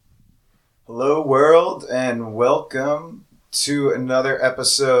Hello, world, and welcome to another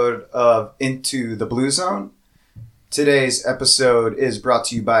episode of Into the Blue Zone. Today's episode is brought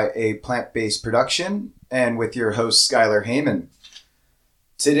to you by a plant-based production and with your host, Skylar Heyman.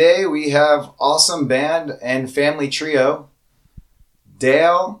 Today, we have awesome band and family trio,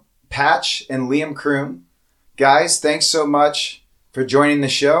 Dail, Patch, and Liam Croome. Guys, thanks so much for joining the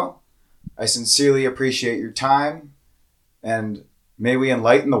show. I sincerely appreciate your time, and may we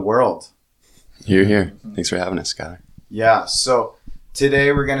enlighten the world. You're here. Thanks for having us, Skylar. Yeah, so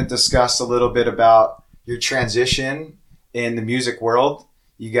today we're going to discuss a little bit about your transition in the music world.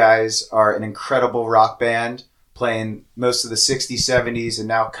 You guys are an incredible rock band playing most of the 60s, 70s, and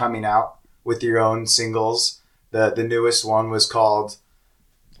now coming out with your own singles. The newest one was called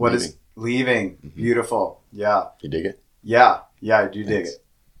Leaving. Mm-hmm. Beautiful. Yeah. You dig it? Yeah, I do dig it.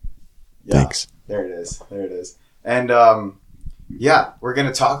 Yeah. Thanks. There it is. And we're going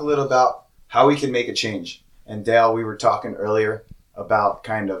to talk a little about how we can make a change. And Dail, we were talking earlier about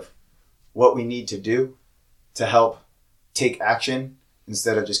kind of what we need to do to help take action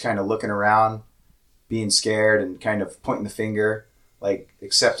instead of just kind of looking around, being scared and kind of pointing the finger, like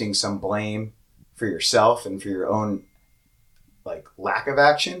accepting some blame for yourself and for your own like lack of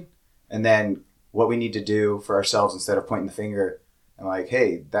action. And then what we need to do for ourselves instead of pointing the finger and like,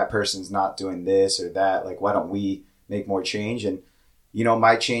 hey, that person's not doing this or that. Like, why don't we make more change? And you know,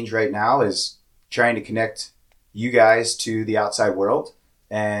 my change right now is trying to connect you guys to the outside world,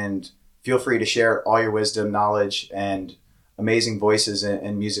 and feel free to share all your wisdom, knowledge, and amazing voices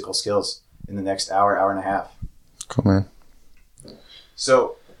and musical skills in the next hour and a half. Cool, man.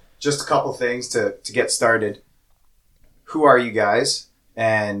 So just a couple things to get started. Who are you guys?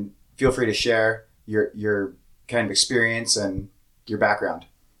 And feel free to share your kind of experience and your background.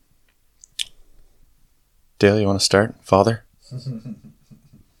 Dail, you want to start? Father?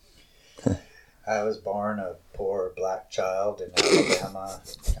 I was born a poor black child in Alabama.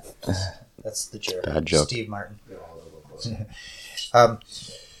 That's the joke. Bad joke. Steve Martin.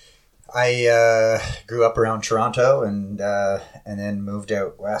 I grew up around Toronto and then moved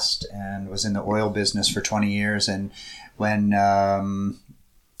out west and was in the oil business for 20 years. And when I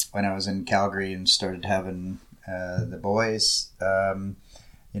was in Calgary and started having the boys,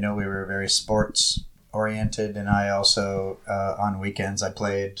 we were very sports oriented, and I also on weekends I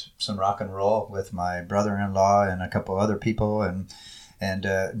played some rock and roll with my brother-in-law and a couple other people, and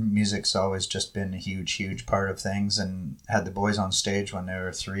music's always just been a huge part of things, and had the boys on stage when they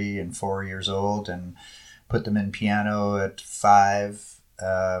were 3 and 4 years old and put them in piano at 5,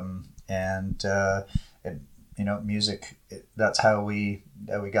 music, that's how we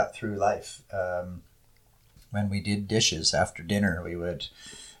got through life. When we did dishes after dinner, we would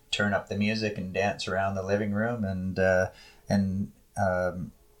turn up the music and dance around the living room,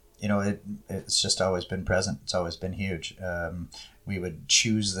 it's just always been present. It's always been huge. We would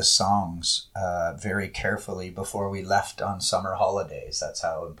choose the songs very carefully before we left on summer holidays. That's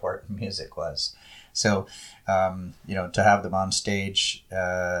how important music was. So, to have them on stage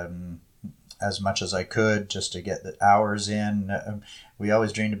as much as I could just to get the hours in. We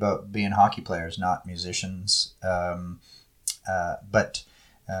always dreamed about being hockey players, not musicians. But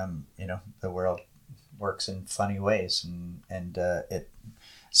the world works in funny ways, and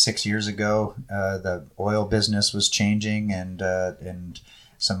 6 years ago, the oil business was changing, and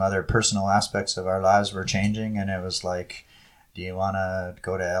some other personal aspects of our lives were changing, and it was like, do you want to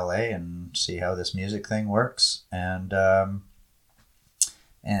go to LA and see how this music thing works? And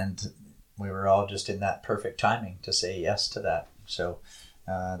we were all just in that perfect timing to say yes to that. So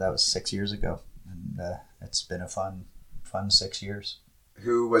that was 6 years ago, and it's been a fun 6 years.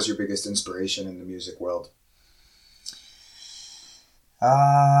 Who was your biggest inspiration in the music world?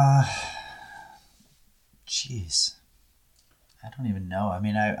 Jeez. I don't even know. I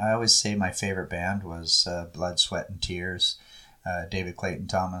mean, I always say my favorite band was Blood, Sweat, and Tears. David Clayton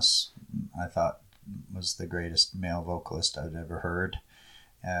Thomas, I thought, was the greatest male vocalist I'd ever heard,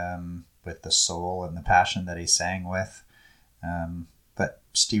 with the soul and the passion that he sang with. But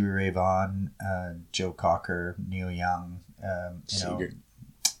Stevie Ray Vaughan, Joe Cocker, Neil Young,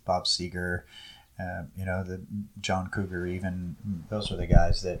 Bob Seger, the John Cougar, even, those were the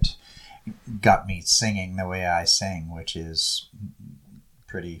guys that got me singing the way I sing, which is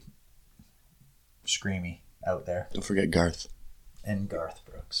pretty screamy out there. Don't forget Garth. And Garth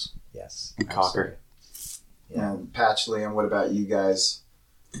Brooks, yes. And Cocker. Yeah. And Patch, Liam, what about you guys?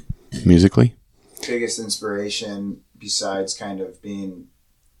 Musically? Biggest inspiration besides kind of being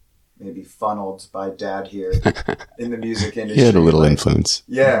maybe funneled by Dad here in the music industry. He had a little influence.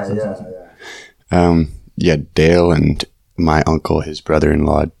 Yeah. Dail and my uncle, his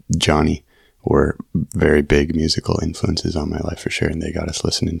brother-in-law, Johnny, were very big musical influences on my life for sure. And they got us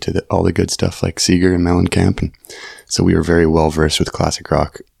listening to all the good stuff like Seeger and Mellencamp. And so we were very well versed with classic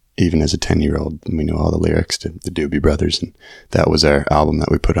rock, even as a 10-year-old. We knew all the lyrics to the Doobie Brothers. And that was our album that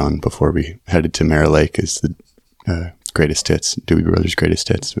we put on before we headed to Mare Lake, is the Greatest Hits, Doobie Brothers Greatest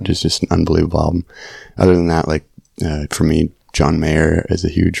Hits, which is just an unbelievable album. Other than that, like for me, John Mayer is a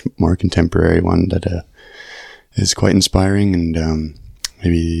huge, more contemporary one that is quite inspiring. And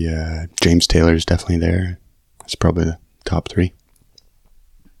maybe James Taylor is definitely there. It's probably the top three.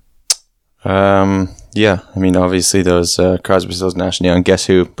 Yeah, I mean, obviously those Crosby, Stills, Nash and Young. Guess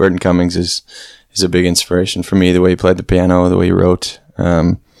Who? Burton Cummings is a big inspiration for me. The way he played the piano, the way he wrote.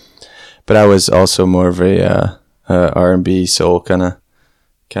 But I was also more of a R&B soul kind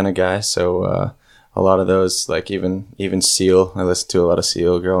of guy. So a lot of those, like even Seal. I listened to a lot of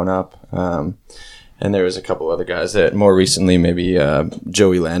Seal growing up. And there was a couple other guys that more recently, maybe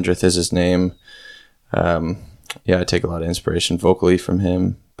Joey Landreth is his name. Yeah, I take a lot of inspiration vocally from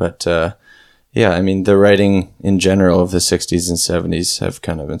him. But yeah, I mean, the writing in general of the 60s and 70s have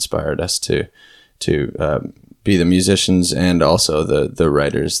kind of inspired us to be the musicians and also the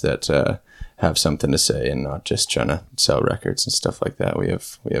writers that have something to say and not just trying to sell records and stuff like that. We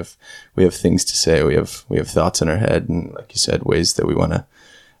have things to say. We have thoughts in our head, and like you said, ways that we want to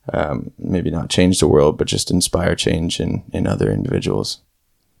maybe not change the world, but just inspire change in other individuals.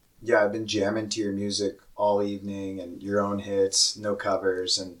 Yeah, I've been jamming to your music all evening and your own hits, no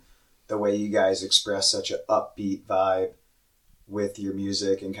covers, and the way you guys express such an upbeat vibe with your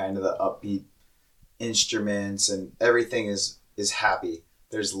music and kind of the upbeat instruments, and everything is happy.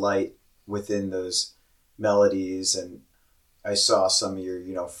 There's light within those melodies, and I saw some of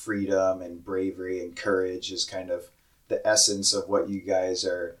your, freedom and bravery and courage is kind of the essence of what you guys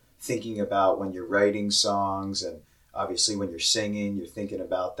are thinking about when you're writing songs, and obviously when you're singing, you're thinking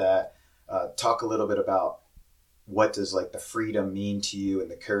about that. Talk a little bit about what does like the freedom mean to you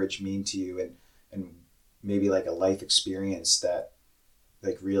and the courage mean to you, and maybe like a life experience that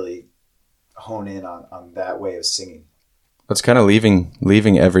like really hone in on that way of singing. It's kind of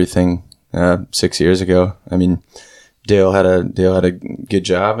leaving everything 6 years ago. I mean, Dail had a good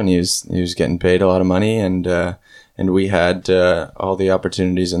job, and he was getting paid a lot of money, and we had all the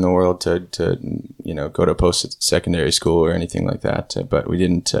opportunities in the world to go to post-secondary school or anything like that. But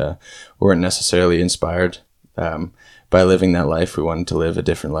we weren't necessarily inspired by living that life. We wanted to live a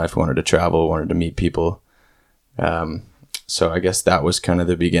different life. We wanted to travel, wanted to meet people. So I guess that was kind of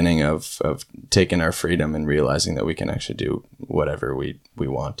the beginning of taking our freedom and realizing that we can actually do whatever we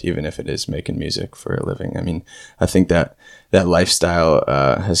want, even if it is making music for a living. I mean, I think that lifestyle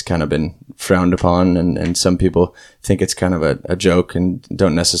has kind of been frowned upon, and some people think it's kind of a joke and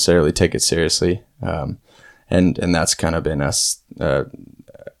don't necessarily take it seriously. And that's kind of been us,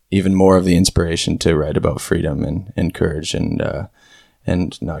 even more of the inspiration to write about freedom and courage and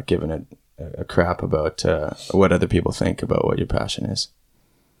not giving it a crap about what other people think about what your passion is.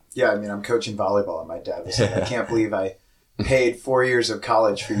 Yeah, I mean, I'm coaching volleyball, and my dad was like, I can't believe I paid 4 years of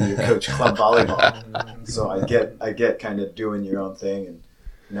college for you to coach club volleyball. So I get kind of doing your own thing and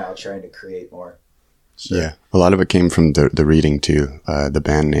now trying to create more. Sure. Yeah, a lot of it came from the reading too. The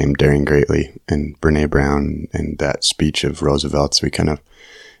band name Daring Greatly and Brene Brown and that speech of Roosevelt's.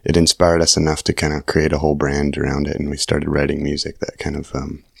 It inspired us enough to kind of create a whole brand around it, and we started writing music that kind of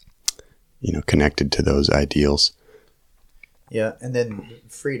connected to those ideals. Yeah, and then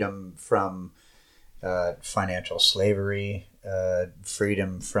freedom from financial slavery,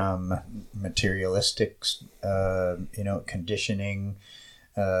 freedom from materialistic, conditioning,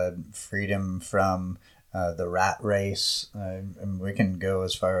 freedom from the rat race. And we can go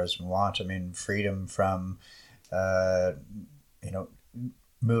as far as we want. I mean, freedom from,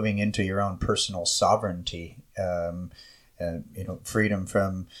 moving into your own personal sovereignty. Freedom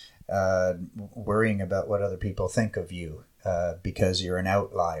from worrying about what other people think of you because you're an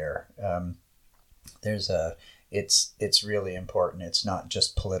outlier. It's really important. It's not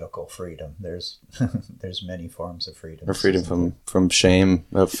just political freedom. There's many forms of freedom. Or freedom from shame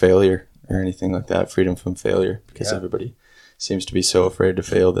of failure or anything like that. Freedom from failure, because everybody seems to be so afraid to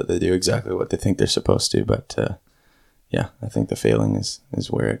fail that they do exactly what they think they're supposed to. But I think the failing is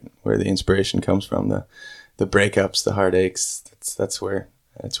where the inspiration comes from. The breakups, the heartaches. That's where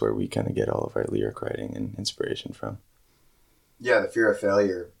we kind of get all of our lyric writing and inspiration from. Yeah, the fear of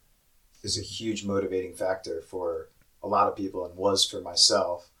failure is a huge motivating factor for a lot of people, and was for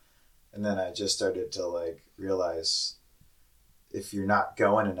myself. And then I just started to realize if you're not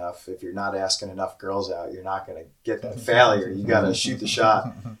going enough, if you're not asking enough girls out, you're not going to get that failure. You got to shoot the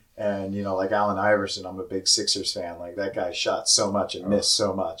shot. And, like Allen Iverson, I'm a big Sixers fan. Like, that guy shot so much and missed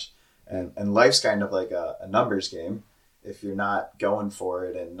so much. And life's kind of like a numbers game. If you're not going for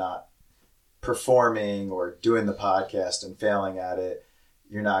it and not performing or doing the podcast and failing at it,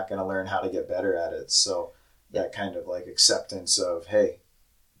 you're not going to learn how to get better at it. So that kind of like acceptance of, hey,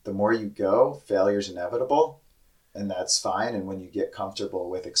 the more you go, failure's inevitable, and that's fine. And when you get comfortable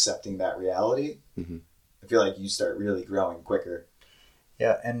with accepting that reality, I feel like you start really growing quicker.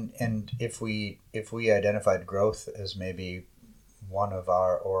 Yeah, and if we identified growth as maybe one of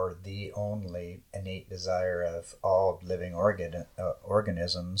our, or the only innate desire of all living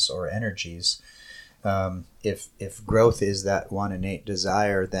organisms or energies, if growth is that one innate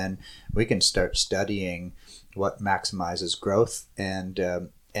desire, then we can start studying what maximizes growth, and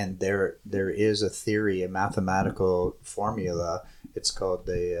there is a theory, a mathematical formula. It's called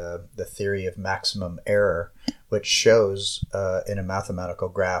the theory of maximum error, which shows in a mathematical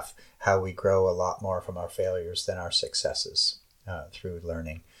graph how we grow a lot more from our failures than our successes through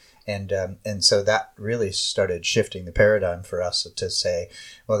learning. And so that really started shifting the paradigm for us to say,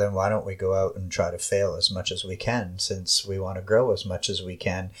 well, then why don't we go out and try to fail as much as we can, since we want to grow as much as we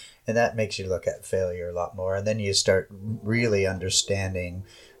can. And that makes you look at failure a lot more. And then you start really understanding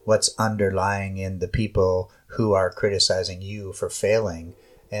what's underlying in the people who are criticizing you for failing.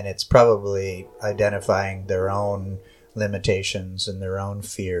 And it's probably identifying their own limitations and their own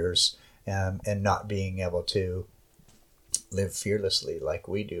fears, and not being able to live fearlessly like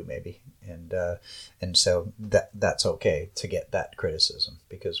we do, maybe. And so that's okay to get that criticism,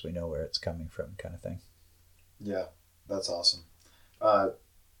 because we know where it's coming from, kind of thing. Yeah, that's awesome.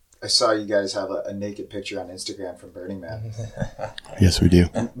 I saw you guys have a naked picture on Instagram from Burning Man. Yes, we do.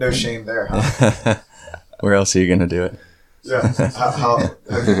 No shame there, huh? Where else are you going to do it? Yeah. How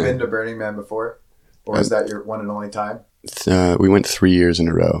have you been to Burning Man before? Or is that your one and only time? We went 3 years in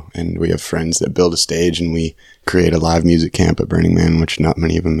a row, and we have friends that build a stage, and we create a live music camp at Burning Man, which not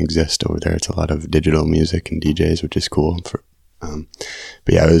many of them exist over there. It's a lot of digital music and DJs, which is cool. But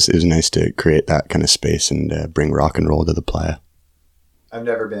yeah, it was nice to create that kind of space and bring rock and roll to the playa. I've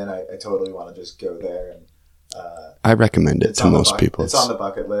never been. I totally want to just go there. And I recommend it to most people. It's on the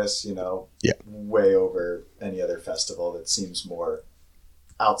bucket list, Yeah. Way over any other festival that seems more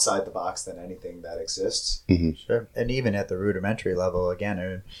outside the box than anything that exists. Mm-hmm. Sure. And even at the rudimentary level,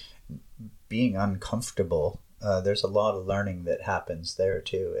 again, being uncomfortable, there's a lot of learning that happens there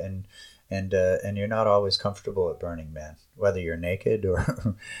too. And you're not always comfortable at Burning Man, whether you're naked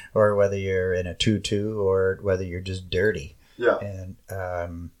or whether you're in a tutu or whether you're just dirty. Yeah.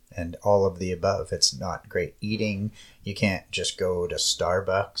 And all of the above. It's not great eating. You can't just go to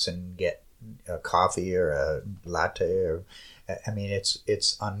Starbucks and get a coffee or a latte.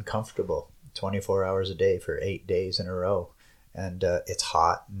 It's uncomfortable 24 hours a day for 8 days in a row. And it's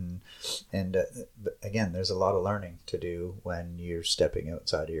hot. And again, there's a lot of learning to do when you're stepping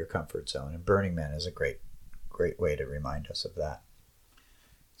outside of your comfort zone. And Burning Man is a great way to remind us of that.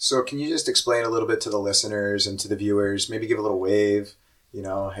 So can you just explain a little bit to the listeners and to the viewers, maybe give a little wave,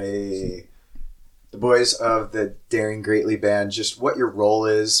 hey, the boys of the Daring Greatly band, just what your role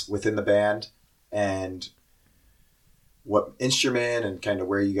is within the band and what instrument and kind of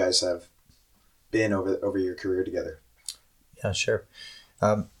where you guys have been over your career together. Yeah, sure.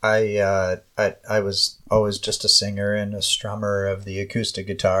 I was always just a singer and a strummer of the acoustic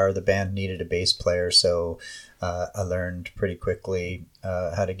guitar. The band needed a bass player, so I learned pretty quickly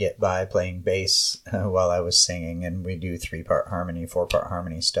how to get by playing bass while I was singing, and we do 3-part harmony, 4-part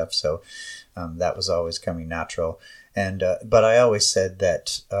harmony stuff, so that was always coming natural. And but I always said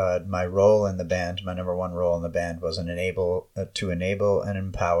that my role in the band, my number one role in the band, was to enable and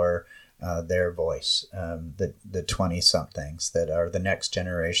empower their voice, the 20-somethings that are the next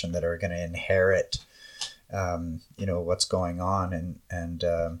generation that are going to inherit, what's going on, and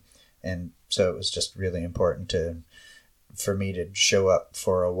so it was just really important for me to show up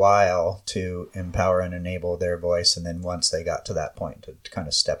for a while to empower and enable their voice, and then once they got to that point to kind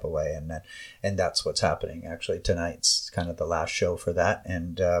of step away, and that's what's happening. Actually, tonight's kind of the last show for that,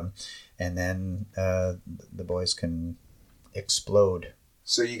 and then the boys can explode.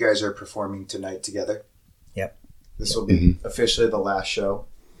 So you guys are performing tonight together? Yep. This will be officially the last show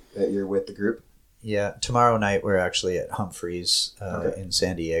that you're with the group? Yeah. Tomorrow night we're actually at Humphreys in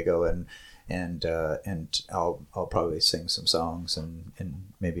San Diego, and I'll probably sing some songs and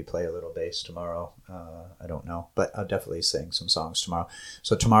maybe play a little bass tomorrow. I don't know, but I'll definitely sing some songs tomorrow.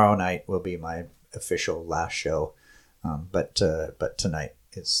 So tomorrow night will be my official last show, but tonight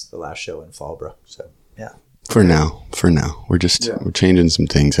is the last show in Fallbrook. So yeah. For now, we're changing some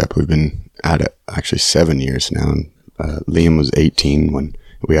things up. We've been at it actually 7 years now. And, Liam was 18 when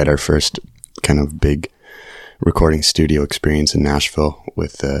we had our first kind of big recording studio experience in Nashville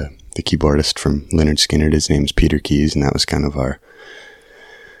with the keyboardist from Lynyrd Skynyrd. His name's Peter Keys, and that was kind of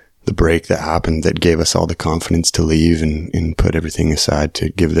the break that happened that gave us all the confidence to leave and put everything aside to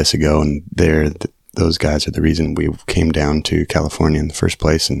give this a go. And those guys are the reason we came down to California in the first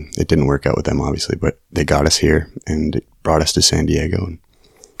place. And it didn't work out with them, obviously, but they got us here and it brought us to San Diego. And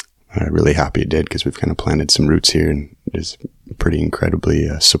I'm really happy it did, because we've kind of planted some roots here, and there's a pretty incredibly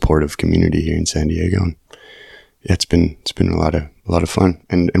supportive community here in San Diego. And yeah, it's been a lot of fun.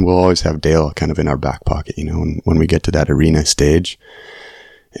 And we'll always have Dail kind of in our back pocket, you know, and when we get to that arena stage,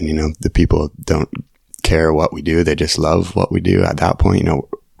 and, you know, the people don't care what we do. They just love what we do at that point. You know,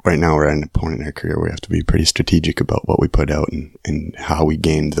 right now we're at a point in our career where we have to be pretty strategic about what we put out and how we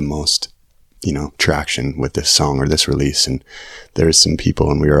gained the most, you know, traction with this song or this release. And there's some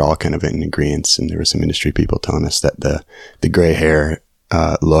people, and we were all kind of in agreement, and there were some industry people telling us that the gray hair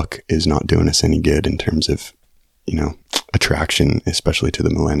look is not doing us any good in terms of, you know, attraction, especially to the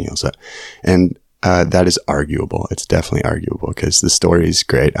millennials. And that is arguable. It's definitely arguable, because the story is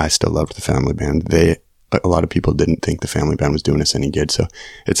great. I still loved the family band. A lot of people didn't think the family band was doing us any good. So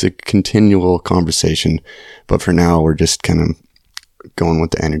it's a continual conversation. But for now, we're just kind of going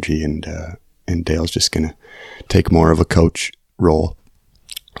with the energy, and Dail's just going to take more of a coach role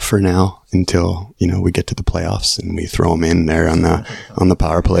for now until, you know, we get to the playoffs and we throw him in there on the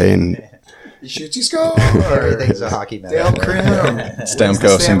power play, and He shoots, he scores! Everything's a hockey match. Dail Croome.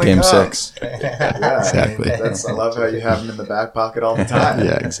 Stamkos in Game 6. Yeah, Exactly. I love how you have him in the back pocket all the time.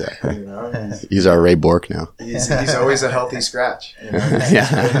 yeah, exactly. You know, He's our Ray Bork now. he's always a healthy scratch. You know?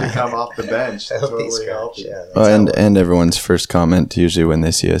 Yeah. He come off the bench, Healthy totally scratch, healthy. yeah. And everyone's first comment usually when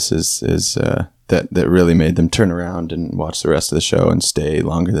they see us is that really made them turn around and watch the rest of the show and stay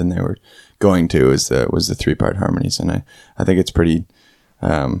longer than they were going to was the 3-part harmonies. And I think it's pretty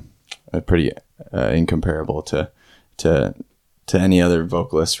incomparable to any other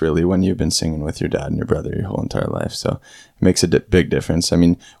vocalist, really, when you've been singing with your dad and your brother your whole entire life. So it makes a big difference. I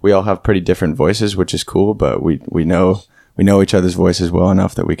mean, we all have pretty different voices, which is cool, but we know each other's voices well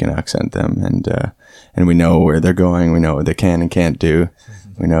enough that we can accent them, and we know where they're going. We know what they can and can't do.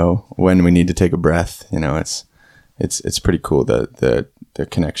 We know when we need to take a breath. You know, it's pretty cool, the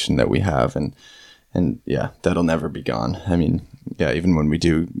connection that we have, and yeah, that'll never be gone. I mean, yeah, even when we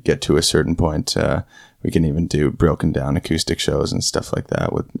do get to a certain point, we can even do broken down acoustic shows and stuff like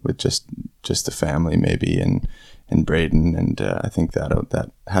that with just the family maybe and Braden, and I think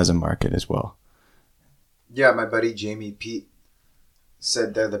that has a market as well. Yeah, my buddy Jamie Pete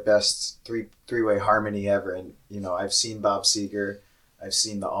said they're the best three-way harmony ever, and you know, I've seen Bob Seger, I've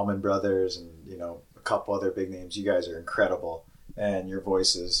seen the Allman Brothers, and you know, a couple other big names. You guys are incredible, and your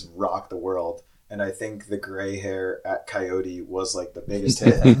voices rock the world. And I think the gray hair at Coyote was like the biggest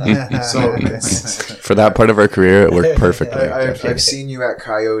hit. So For that part of our career, it worked perfectly. I've seen you at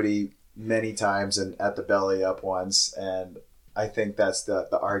Coyote many times and at the Belly Up once, and I think that's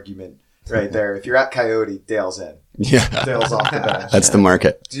the argument right there. If you're at Coyote, Dail's in. Yeah. Dail's off the bench. That's the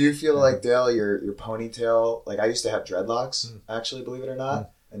market. Do you feel like, Dail, your ponytail, like I used to have dreadlocks, actually, believe it or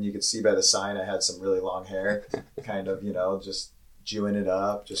not, and you could see by the sign I had some really long hair, kind of, you know, just Jewing it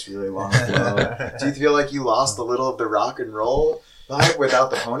up, just really long flow. Do you feel like you lost a little of the rock and roll vibe without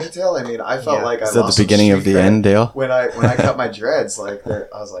the ponytail? I mean, I felt like I lost. Is that the beginning of the end, Dail? When I cut my dreads, like I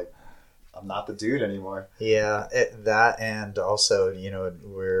was like, I'm not the dude anymore. Yeah, that, and also, you know,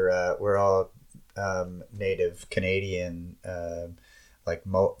 we're all native Canadian, like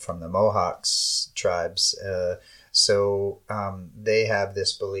from the Mohawks tribes. So they have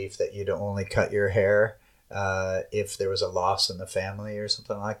this belief that you don't only cut your hair if there was a loss in the family or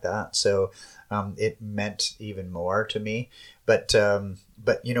something like that. So it meant even more to me. But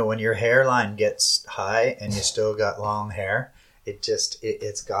you know, when your hairline gets high and you still got long hair,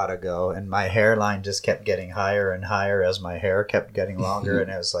 it's gotta go. And my hairline just kept getting higher and higher as my hair kept getting longer.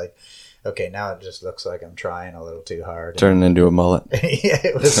 And I was like, okay, now it just looks like I'm trying a little too hard. Turning into a mullet. Yeah,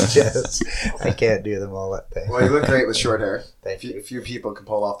 it was just, I can't do the mullet thing. Well, you look great with short hair. Thank you. Few people can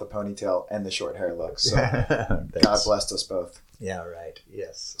pull off the ponytail and the short hair look. So Thanks. God blessed us both. Yeah, right.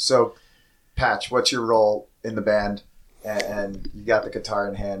 Yes. So, Patch, what's your role in the band? And you got the guitar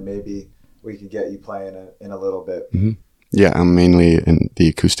in hand. Maybe we could get you playing in a little bit. Mm-hmm. Yeah, I'm mainly the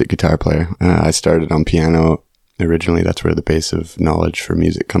acoustic guitar player. I started on piano originally. That's where the base of knowledge for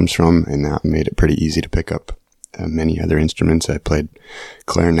music comes from, and that made it pretty easy to pick up many other instruments. I played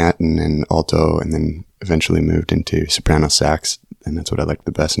clarinet and alto, and then eventually moved into soprano sax, and that's what I liked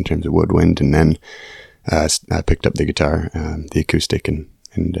the best in terms of woodwind. And then I picked up the guitar, the acoustic, and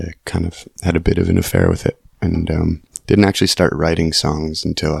kind of had a bit of an affair with it, and didn't actually start writing songs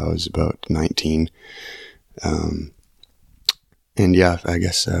until I was about 19. And yeah, I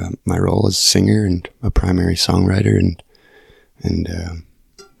guess my role is singer and a primary songwriter and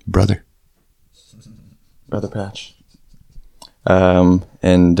brother Patch.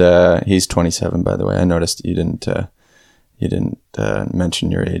 And he's 27, by the way. I noticed you didn't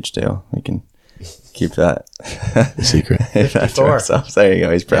mention your age, Dail. We can keep that a secret. 54. There you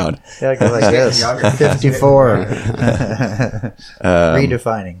go. He's proud. Yeah, go like this. 54.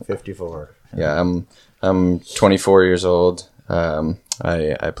 Redefining 54. Yeah, I'm 24 years old.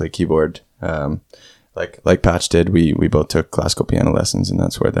 I play keyboard. Like Patch did. We both took classical piano lessons, and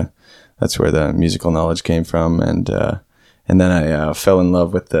that's where the musical knowledge came from. And then I fell in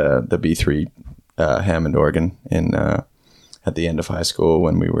love with the B3 Hammond organ at the end of high school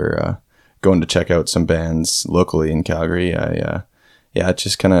when we were going to check out some bands locally in Calgary. It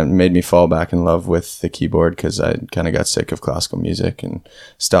just kind of made me fall back in love with the keyboard because I kind of got sick of classical music and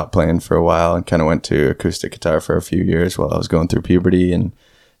stopped playing for a while and kind of went to acoustic guitar for a few years while I was going through puberty and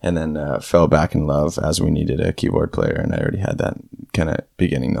then fell back in love as we needed a keyboard player, and I already had that kind of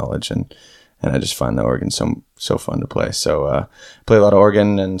beginning knowledge, and I just find the organ so fun to play. So play a lot of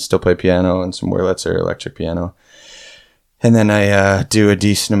organ and still play piano and some Wurlitzer electric piano. And then I do a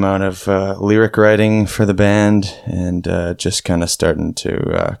decent amount of lyric writing for the band, and just kind of starting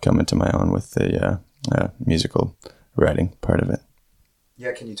to come into my own with the musical writing part of it.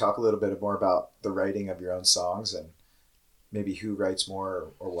 Yeah, can you talk a little bit more about the writing of your own songs and maybe who writes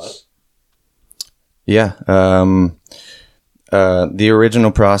more or what? Yeah. The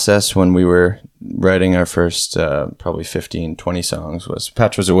original process when we were writing our first probably 15, 20 songs was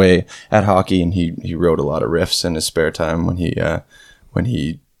Patch was away at hockey, and he wrote a lot of riffs in his spare time when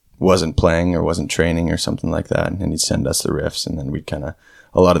he wasn't playing or wasn't training or something like that, and he'd send us the riffs, and then we'd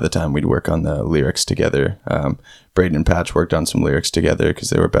a lot of the time we'd work on the lyrics together. Braden and Patch worked on some lyrics together because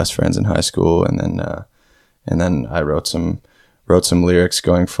they were best friends in high school, and then I wrote some lyrics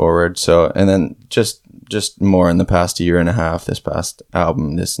going forward. So, and then just more in the past year and a half, this past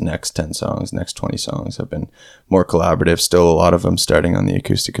album, this next 10 songs, next 20 songs have been more collaborative. Still a lot of them starting on the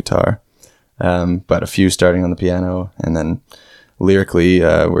acoustic guitar, but a few starting on the piano. And then lyrically,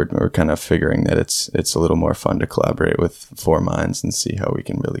 we're kind of figuring that it's a little more fun to collaborate with four minds and see how we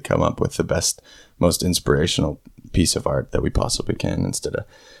can really come up with the best, most inspirational piece of art that we possibly can, instead of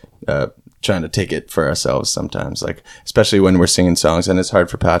trying to take it for ourselves sometimes, like especially when we're singing songs. And it's hard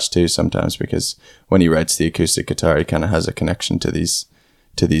for Patch too sometimes, because when he writes the acoustic guitar, he kind of has a connection to these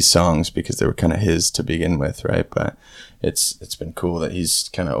songs because they were kind of his to begin with, right? But it's been cool that he's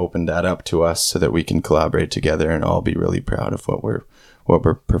kind of opened that up to us so that we can collaborate together and all be really proud of what we're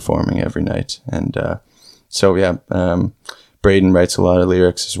performing every night. And so yeah, Braden writes a lot of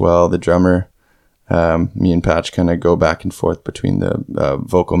lyrics as well, the drummer. Me and Patch kind of go back and forth between the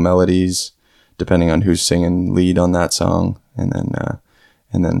vocal melodies, depending on who's singing lead on that song, and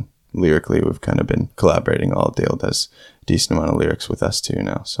then lyrically we've kind of been collaborating. Dail does a decent amount of lyrics with us too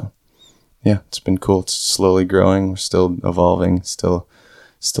now. So yeah, it's been cool. It's slowly growing. We're still evolving, still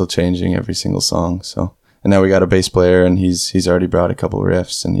changing every single song. So, and now we got a bass player, and he's already brought a couple of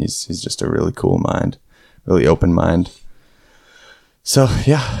riffs, and he's just a really cool mind, really open mind. So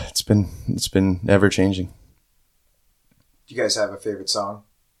yeah, it's been ever changing. Do you guys have a favorite song?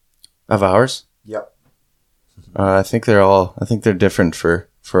 Of ours? Yep. I think they're different for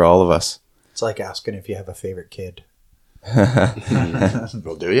all of us. It's like asking if you have a favorite kid.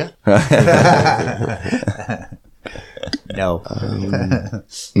 Well, do you? No.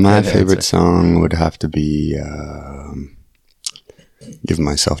 My favorite song would have to be "Give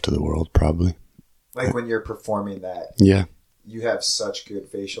Myself to the World," probably. Like when you're performing that. Yeah. You have such good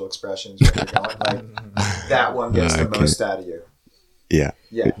facial expressions when you're going. Like that one gets the most out of you. Yeah.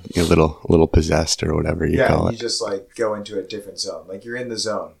 Yeah. A little possessed or whatever you call it. You just like go into a different zone. Like you're in the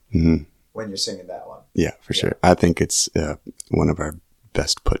zone when you're singing that one. Yeah, for sure. I think it's one of our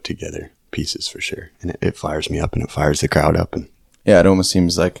best put together pieces for sure. And it fires me up, and it fires the crowd up. And yeah, it almost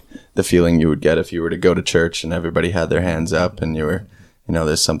seems like the feeling you would get if you were to go to church and everybody had their hands up, and you were,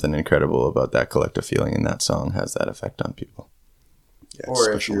 there's something incredible about that collective feeling, and that song has that effect on people. Yeah,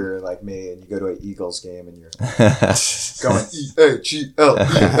 or if you're like me and you go to an Eagles game and you're going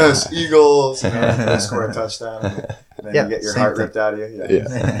EAGLES Eagles, and they score a touchdown, and then you get your heart ripped out of you.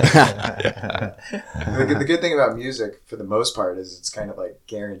 Yeah. The good thing about music, for the most part, is it's kind of like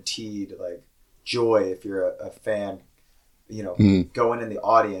guaranteed like joy if you're a fan. Going in the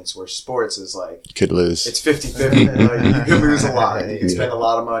audience, where sports is like you could lose. It's 50-50. Like, you can lose a lot. You can spend a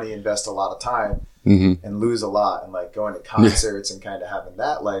lot of money, invest a lot of time, and lose a lot. And like going to concerts and kind of having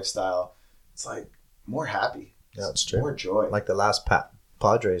that lifestyle, it's like more happy. Yeah, that's true. More joy. Like the last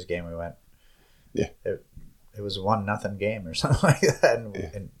Padres game we went. Yeah. it was a 1-0 game or something like that,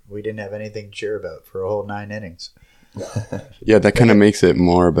 and we didn't have anything to cheer about for a whole 9 innings. Yeah, that kind of makes it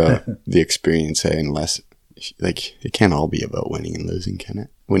more about the experience, and less like it can't all be about winning and losing, can it?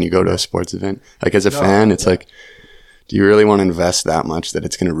 When you go to a sports event, like as a fan, it's like, do you really want to invest that much that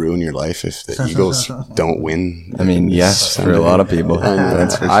it's going to ruin your life if the Eagles don't win? I mean, yes, for a lot of people.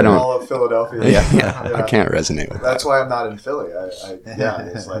 That's for sure. I don't. All of Philadelphia. I can't resonate with that. That's why I'm not in Philly.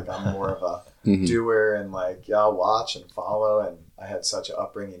 It's like I'm more of a doer and like, I'll watch and follow. And I had such an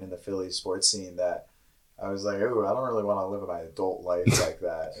upbringing in the Philly sports scene that I was like, ooh, I don't really want to live my adult life like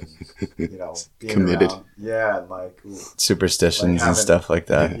that. And, being committed. around, and like Superstitions and stuff like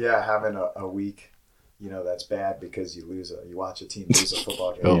that. Yeah, having a week, that's bad because you watch a team lose a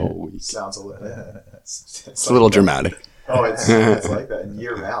football game. Week. Sounds a little, it's a little dramatic. Oh, it's like that. And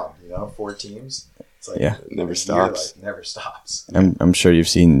year round, 4 teams. It's like it never stops. Never stops. I'm sure you've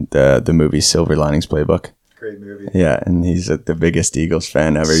seen the movie Silver Linings Playbook. Great movie. Yeah, and he's the biggest Eagles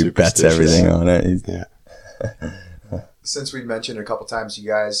fan ever. He bets everything on it. Since we mentioned it a couple times, you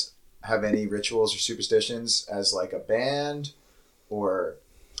guys have any rituals or superstitions as like a band, or?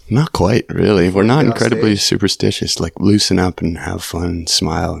 Not quite, really. We're not incredibly stage? Superstitious. Like, loosen up and have fun,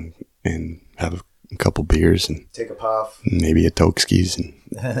 smile, and have a couple beers and take a puff, maybe a Tokeskis and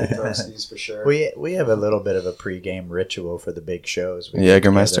Tokeskis for sure. We have a little bit of a pre-game ritual for the big shows. We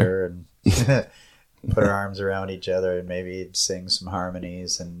Jägermeister and put our arms around each other and maybe sing some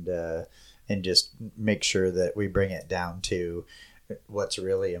harmonies and just make sure that we bring it down to what's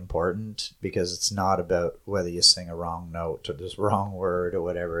really important, because it's not about whether you sing a wrong note or this wrong word or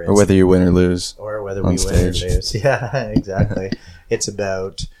whatever. Or whether you win or lose. Or whether we win or lose. Yeah, exactly. It's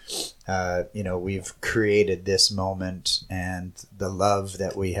about, we've created this moment and the love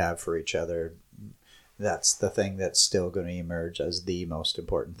that we have for each other. That's the thing that's still going to emerge as the most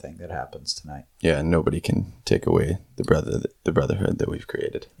important thing that happens tonight. Yeah, nobody can take away the brotherhood that we've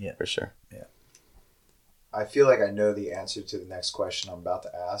created. Yeah, for sure. Yeah. I feel like I know the answer to the next question I'm about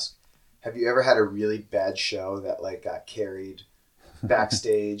to ask. Have you ever had a really bad show that like got carried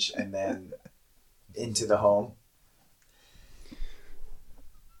backstage and then into the home?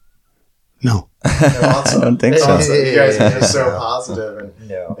 No. I don't think so. You guys are just so positive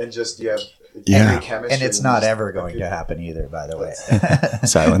and just you have every chemistry. And it's not ever going to happen either, by the way.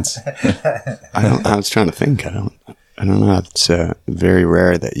 Silence. I was trying to think. I don't know. It's very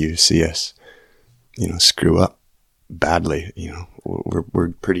rare that you see us, screw up badly.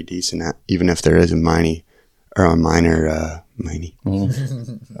 We're pretty decent at, even if there is a minor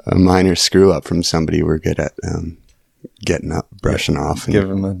screw up from somebody, we're good at getting up, brushing off,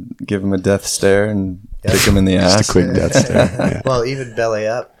 and give him a death stare and kick him in the ass. Just a quick death stare. Yeah. Well, even belly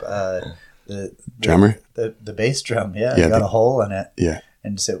up, the drummer, the bass drum, got a hole in it. Yeah.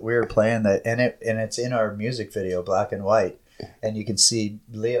 And so we were playing that, and it's in our music video, black and white. And you can see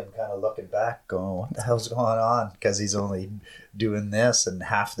Liam kind of looking back, going, "What the hell's going on?" Because he's only doing this, and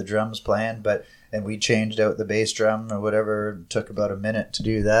half the drums playing. And we changed out the bass drum or whatever. It took about a minute to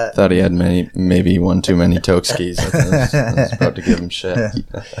do that. Thought he had maybe one too many Tokeskis. I was about to give him shit.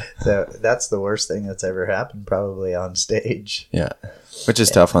 So that's the worst thing that's ever happened, probably on stage. Yeah, which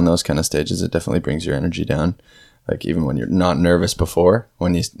is tough on those kind of stages. It definitely brings your energy down. Like, even when you're not nervous before,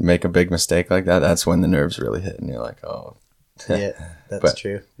 when you make a big mistake like that, that's when the nerves really hit, and you're like, oh. Yeah, that's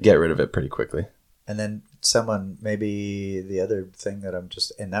true. Get rid of it pretty quickly. And then maybe the other thing that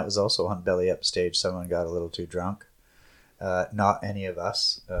and that was also on Belly Up stage, someone got a little too drunk. Not any of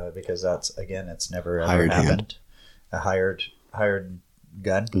us, because it's never ever hired happened. A hired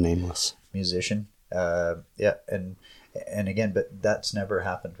gun. Nameless. Musician. And again, but that's never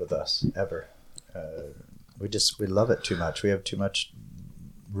happened with us, ever. We love it too much. We have too much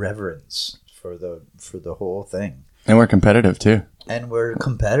reverence for the whole thing. And we're competitive too. And we're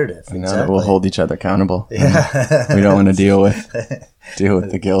competitive. We know that we'll hold each other accountable. Yeah. We don't want to deal with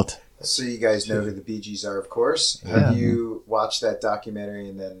the guilt. So you guys know who the Bee Gees are, of course. Yeah. Have you watched that documentary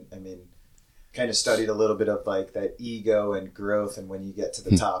and then, kind of studied a little bit of like that ego and growth, and when you get to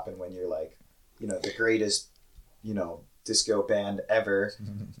the top and when you're like, the greatest, disco band ever,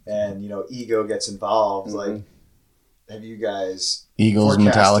 and, ego gets involved, like, have you guys Eagles,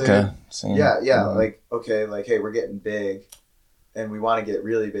 forecasted? Metallica. Same. Yeah. Like, okay, like, hey, we're getting big and we want to get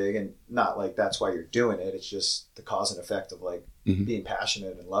really big, and not like that's why you're doing it. It's just the cause and effect of like being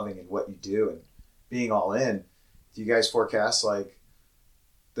passionate and loving in what you do and being all in. Do you guys forecast like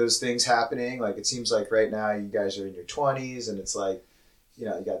those things happening? Like, it seems like right now you guys are in your 20s and it's like, you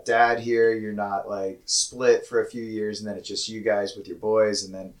got dad here, you're not like split for a few years, and then it's just you guys with your boys,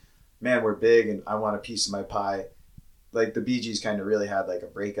 and then, man, we're big and I want a piece of my pie. Like, the Bee Gees kind of really had like a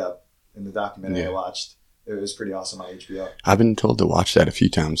breakup in the documentary I watched. It was pretty awesome on HBO. I've been told to watch that a few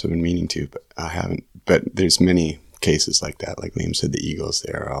times. I've been meaning to, but I haven't. But there's many cases like that. Like Liam said, the Eagles,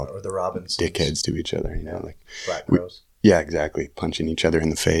 they are all Or the Robinsons. dickheads to each other. Like Black Rose. yeah, exactly, punching each other in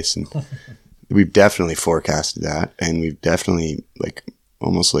the face, and we've definitely forecasted that, and we've definitely like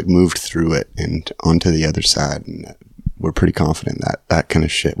almost like moved through it and onto the other side, and we're pretty confident that that kind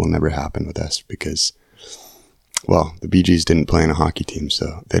of shit will never happen with us because, well, the Bee Gees didn't play in a hockey team,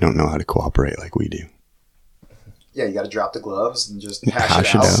 so they don't know how to cooperate like we do. Yeah, you got to drop the gloves and just Hash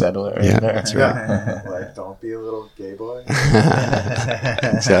hash it it out. out. Settle it right Yeah. there. That's right. Yeah. Like, don't be a little gay boy.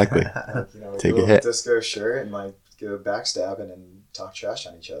 Exactly. Like, you know, Take a little hit. disco shirt and like go backstabbing and talk trash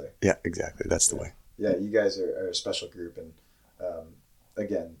on each other. Yeah, exactly. That's the way. Yeah, you guys are a special group, and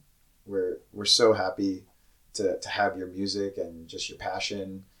again, we're so happy to have your music and just your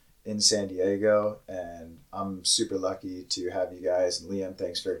passion in San Diego, and I'm super lucky to have you guys. And Liam,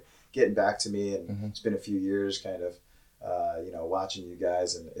 thanks for getting back to me, and it's been a few years kind of watching you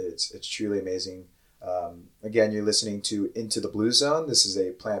guys, and it's truly amazing. Again, you're listening to Into the Blue Zone. This is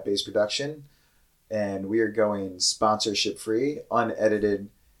a plant-based production, and we are going sponsorship free, unedited,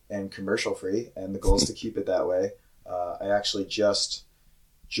 and commercial free, and the goal is to keep it that way. I actually just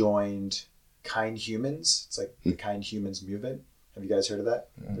joined Kind Humans. It's like the Kind Humans movement. Have you guys heard of that?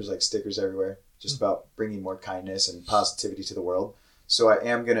 There's like stickers everywhere just about bringing more kindness and positivity to the world. So I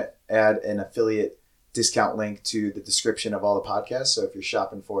am going to add an affiliate discount link to the description of all the podcasts. So if you're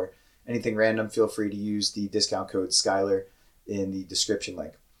shopping for anything random, feel free to use the discount code Skylar in the description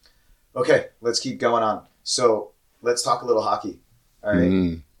link. Okay, let's keep going on. So let's talk a little hockey. All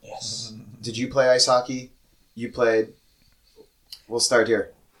right. Yes. Did you play ice hockey? You played. We'll start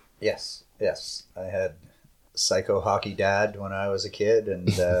here. Yes. I had psycho hockey dad when I was a kid, and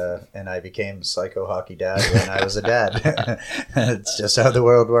and I became psycho hockey dad when I was a dad. It's just how the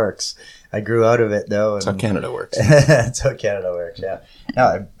world works. I grew out of it though. That's how Canada works. That's how Canada works. Yeah.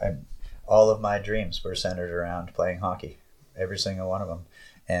 No, I all of my dreams were centered around playing hockey. Every single one of them,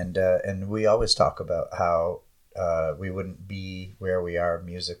 and we always talk about how we wouldn't be where we are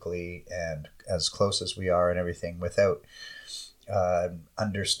musically and as close as we are and everything without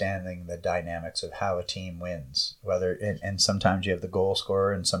understanding the dynamics of how a team wins. And sometimes you have the goal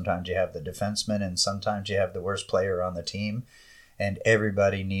scorer, and sometimes you have the defenseman, and sometimes you have the worst player on the team, and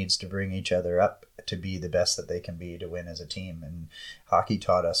everybody needs to bring each other up to be the best that they can be to win as a team. And hockey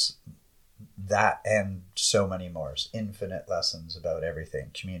taught us that and so many more. Infinite lessons about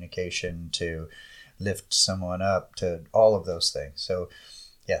everything, communication to lift someone up to all of those things. So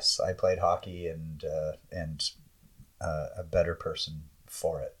yes, I played hockey and a better person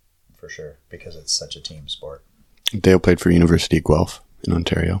for it, for sure, because it's such a team sport. Dail played for University of Guelph in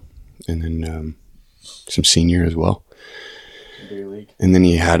Ontario, and then some senior as well. Beer league. And then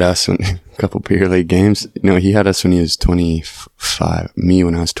he had us a couple beer league games. No, he had us when he was 25. Me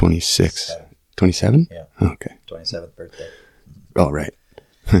when I was 26. 27? Yeah. Okay. 27th birthday. Oh, right.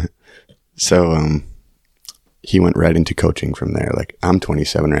 So he went right into coaching from there. Like, I'm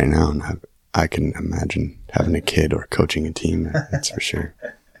 27 right now, and I can imagine having a kid or coaching a team. That's for sure.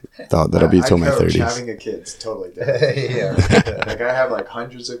 Thought that'll be until my 30s. Having a kid's totally different. Yeah. Like I have like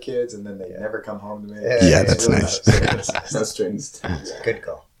hundreds of kids, and then they never come home to me. Yeah, that's really nice. That's strange. Good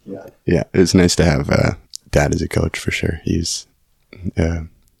call. Yeah. Yeah, it was nice to have dad as a coach for sure. He's a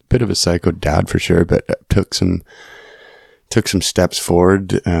bit of a psycho dad for sure, but took some steps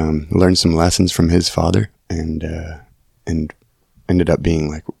forward, learned some lessons from his father, and ended up being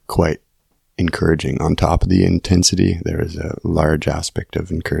like quite encouraging. On top of the intensity, there is a large aspect of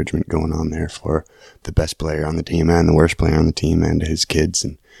encouragement going on there for the best player on the team and the worst player on the team and his kids.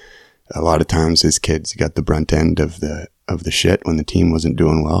 And a lot of times his kids got the brunt end of the shit when the team wasn't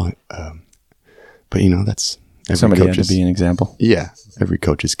doing well. But that's every Somebody had coach's, to be an example. yeah, every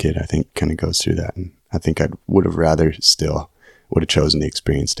coach's kid, I think, kind of goes through that. And I think I would have chosen the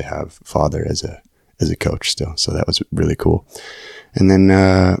experience to have father as a coach still. So that was really cool. And then,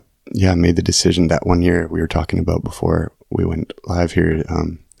 I made the decision that one year we were talking about before we went live here.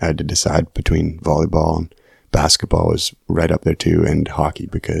 I had to decide between volleyball and basketball was right up there too, and hockey,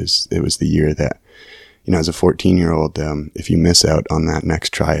 because it was the year that, as a 14-year-old, if you miss out on that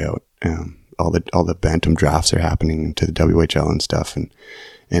next tryout, all the bantam drafts are happening to the WHL and stuff.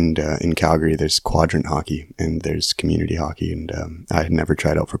 And in Calgary, there's quadrant hockey and there's community hockey. And I had never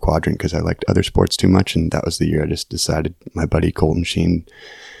tried out for quadrant because I liked other sports too much. And that was the year I just decided. My buddy Colton Sheen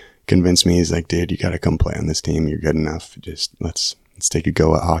convinced me. He's like, dude, you got to come play on this team. You're good enough. Just let's take a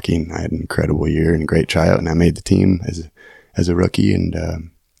go at hockey. And I had an incredible year and a great tryout. And I made the team as a rookie.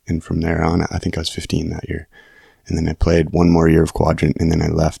 And from there on, I think I was 15 that year. And then I played one more year of quadrant, and then I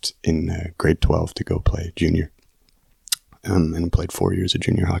left in grade 12 to go play junior. And played 4 years of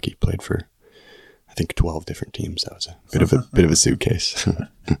junior hockey. Played for, I think, 12 different teams. That was a bit of a suitcase.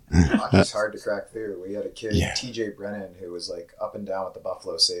 Hockey's hard to crack through. We had a kid, Yeah. TJ Brennan, who was like up and down with the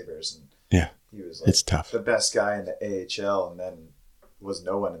Buffalo Sabres, and Yeah. he was like It's tough. the best guy in the AHL, and then was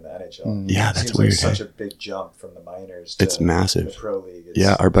no one in the NHL. Yeah, It that's seems weird. like such a big jump from the minors to It's massive. the pro league.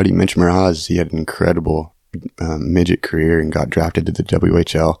 Yeah, our buddy Mitch Mraz, he had an incredible midget career and got drafted to the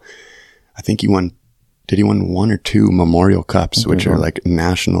WHL. I think he won 1 or 2 Memorial Cups, which are like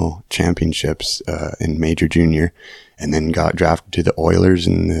national championships in major junior, and then got drafted to the Oilers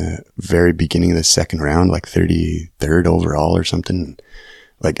in the very beginning of the second round, like 33rd overall or something.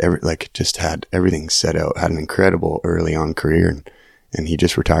 Just had everything set out, had an incredible early on career, and he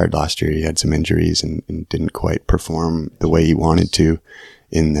just retired last year. He had some injuries and didn't quite perform the way he wanted to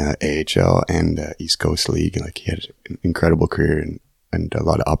in the AHL and East Coast League. Like, he had an incredible career and a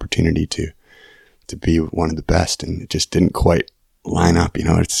lot of opportunity to be one of the best, and it just didn't quite line up. You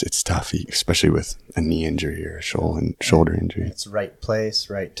know, it's tough, especially with a knee injury or a shoulder injury. It's right place,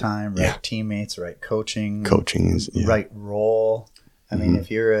 right time, right teammates, right coaching. Coaching is right role. I mean,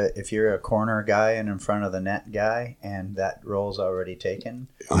 if you're a corner guy and in front of the net guy, and that role's already taken,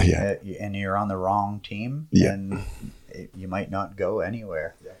 and you're on the wrong team, then you might not go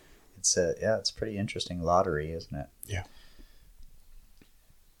anywhere. Yeah. It's a pretty interesting lottery, isn't it? Yeah.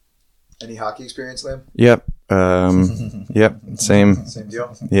 Any hockey experience, Liam? Yep. Yep. Same. Same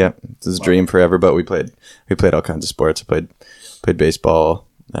deal. Yeah. This is a dream forever, but we played all kinds of sports. I played baseball,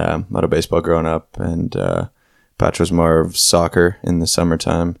 a lot of baseball growing up, and Patch was more of soccer in the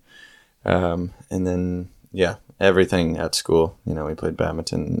summertime. And then, everything at school. You know, we played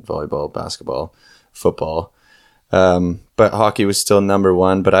badminton, volleyball, basketball, football. But hockey was still number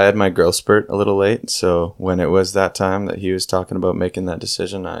one, but I had my growth spurt a little late. So when it was that time that he was talking about making that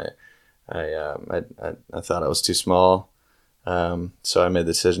decision, I thought I was too small. So I made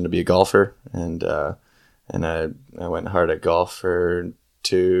the decision to be a golfer, and I went hard at golf for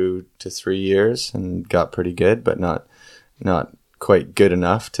 2 to 3 years and got pretty good, but not quite good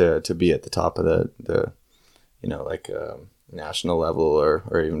enough to be at the top of the national level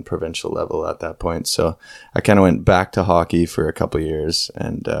or even provincial level at that point. So I kind of went back to hockey for a couple of years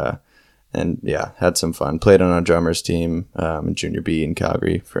and had some fun. Played on a drummers team in junior B in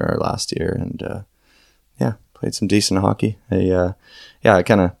Calgary for our last year, and played some decent hockey. I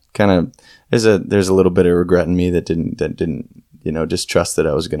kind of there's a little bit of regret in me that didn't just trust that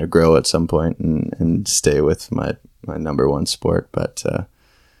I was going to grow at some point and stay with my number one sport. But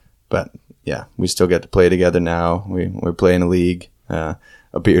we still get to play together now. We're playing a league, a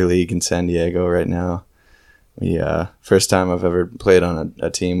beer league in San Diego right now. We first time I've ever played on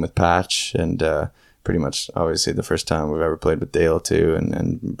a team with Patch, and pretty much obviously the first time we've ever played with Dail too,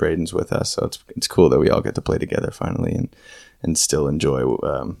 and Braden's with us. So it's cool that we all get to play together finally and still enjoy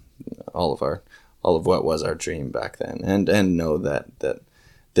all of what was our dream back then, and know that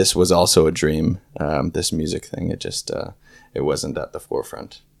this was also a dream. This music thing, it wasn't at the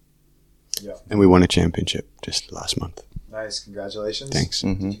forefront. Yeah. And we won a championship just last month. Nice, congratulations. Thanks.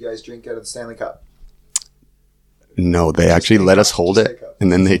 Mm-hmm. Did you guys drink out of the Stanley Cup? No, they actually let us hold it,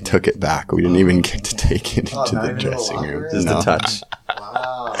 and then they took it back. We didn't even get to take it into the dressing room. Just a touch.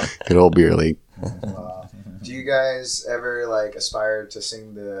 Wow. Good old beer league. Wow. Do you guys ever aspire to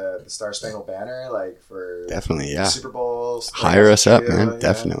sing the Star Spangled Banner for Definitely, yeah. Super Bowl? Hire us up, man. Yeah.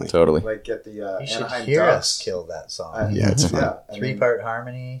 Definitely. Totally. Get the You should Anaheim hear Ducks. us kill that song. Yeah, it's fun. and 3-part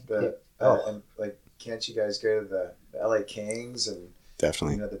harmony. and can't you guys go to the LA Kings and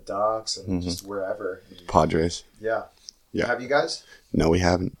Definitely. the Ducks and Mm-hmm. just wherever? Padres. Yeah. Yeah. Have you guys? No, we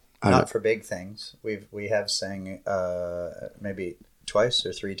haven't. Not for big things. We have sang maybe twice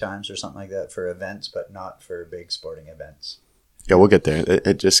or 3 times or something like that for events, but not for big sporting events. Yeah, we'll get there.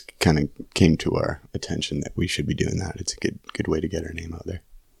 It just kind of came to our attention that we should be doing that. It's a good way to get our name out there.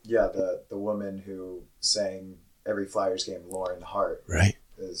 Yeah, the woman who sang every Flyers game, Lauren Hart, Right.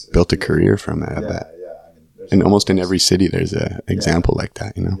 is Built a beautiful. career from it, I Yeah, bet. yeah. I mean, there's And almost in every city, there's a example like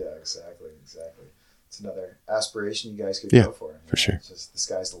that, Yeah, exactly. It's another aspration you guys could Yeah, go for. for sure. It's just the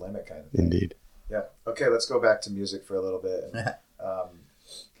sky's the limit kind of thing. Indeed. Yeah. Okay, let's go back to music for a little bit.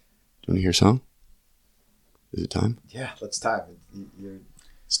 Do you want to hear a song? Is it time? Yeah, let's time. You're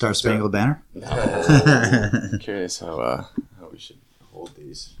Star Spangled Banner? I'm curious how we should hold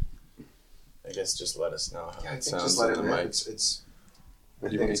these. I guess just let us know how I it think sounds just let it on rip. the mic. It's I What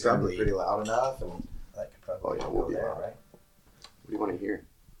do you think want it's to going to probably- be pretty loud enough. And That could probably Oh, yeah, we'll go be there, loud. right? What do you want to hear?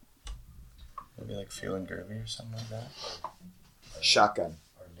 Maybe like Feeling Groovy or something like that. Shotgun.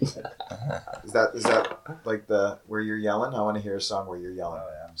 Is that like the where you're yelling? I want to hear a song where you're yelling. Oh,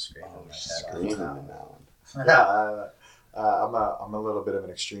 yeah, I'm screaming. my head Screaming off. in that one. Yeah, I'm a little bit of an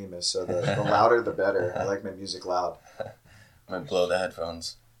extremist, so the louder the better. I like my music loud. I might blow the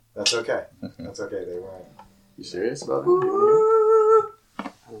headphones. That's okay. That's okay. They weren't. You serious about that? I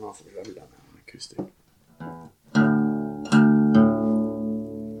don't know if we've ever done that on acoustic.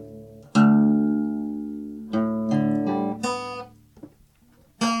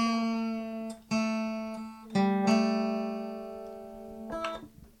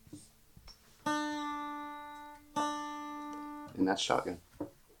 And that's shotgun.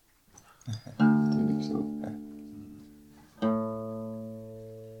 Tuning song.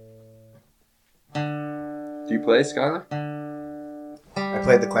 Do you play, Skylar? I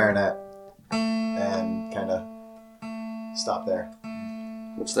played the clarinet and kind of stopped there.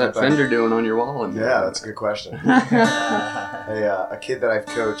 What's that Fender doing on your wall? Yeah, that's a good question. A kid that I've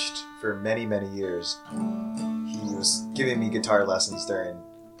coached for many, many years, he was giving me guitar lessons during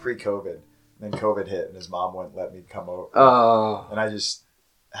pre-COVID. Then COVID hit and his mom wouldn't let me come over. Oh. And I just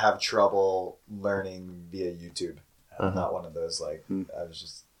have trouble learning via YouTube. I'm not one of those, like, I was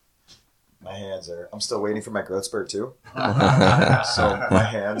just, my hands are, I'm still waiting for my growth spurt too. So my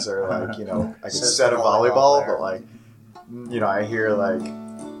hands are like, I can set a volleyball, but like, I hear like,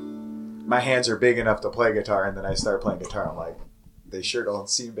 my hands are big enough to play guitar, and then I start playing guitar. I'm like, they sure don't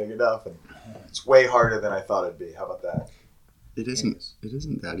seem big enough, and it's way harder than I thought it'd be. How about that? It isn't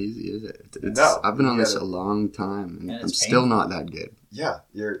that easy, is it? No, I've been on this a long time, and I'm it's still painful. not that good. Yeah,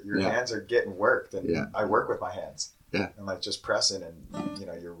 your hands are getting worked, and I work with my hands. Yeah. And like just pressing, and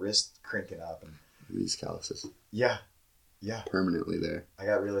your wrist crinking up, and These calluses yeah, permanently there. I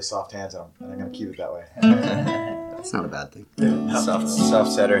got really soft hands, and I'm gonna keep it that way. That's not a bad thing.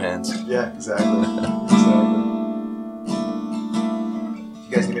 Soft setter hands. Yeah, exactly. You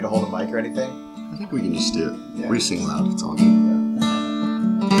guys need me to hold a mic or anything? I think we can just do it. Yeah. We sing loud. It's all good.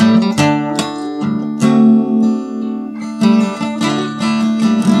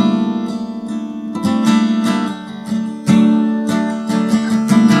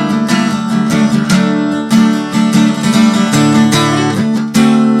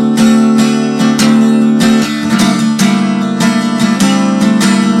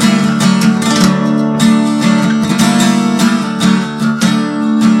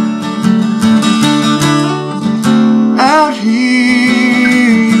 Out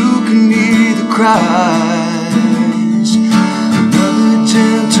here, you can hear the cries. Another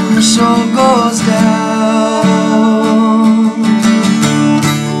gentle soul goes down.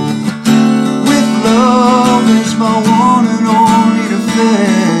 With love as my one and only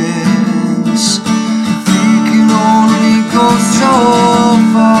defense, we can only go so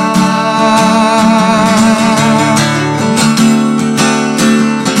far.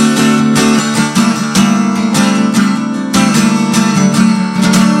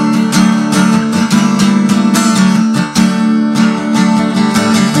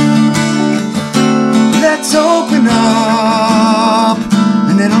 Let's open up,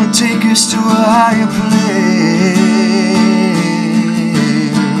 and it'll take us to a higher place.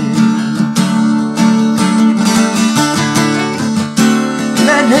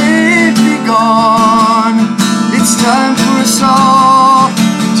 Let hate be gone. It's time for us all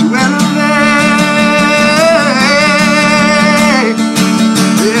to elevate.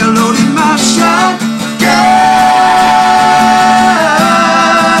 They're loading my shotgun.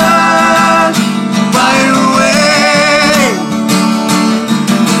 Fire away.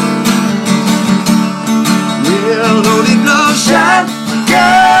 They're loading no shotgun.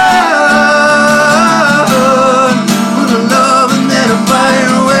 For the love and then a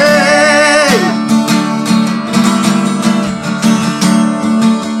fire away.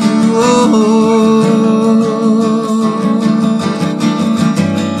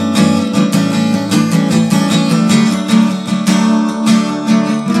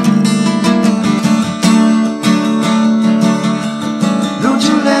 Don't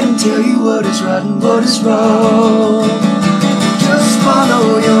you let him tell you what is right and what is wrong. Just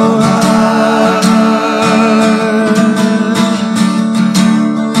follow your heart.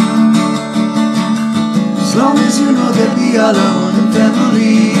 As long as you know that we are the one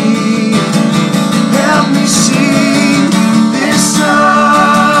family. Help me sing this song.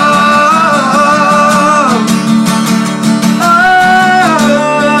 Oh.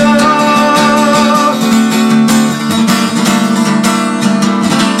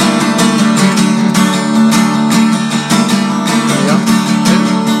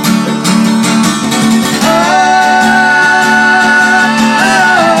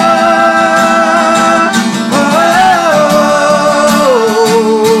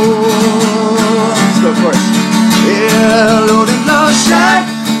 Oh.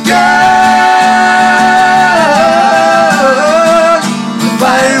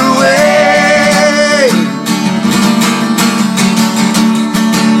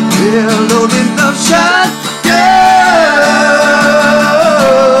 love shotgun.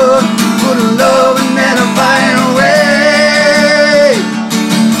 Put a loving and a fire away.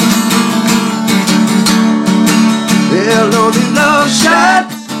 They'll only love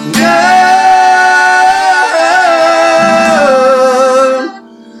shotgun.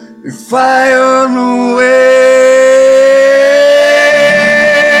 Fire away.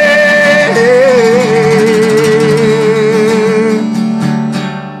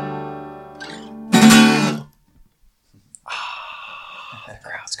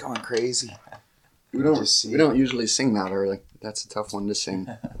 Crazy. We don't usually sing that early. That's a tough one to sing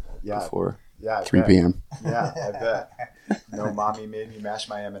before 3 p.m. Yeah, I bet. No mommy made me mash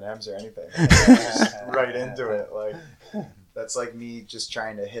my M&Ms or anything. Just right into it. Like that's like me just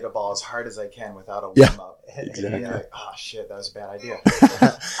trying to hit a ball as hard as I can without a warm up. Exactly. You're like, oh shit, that was a bad idea.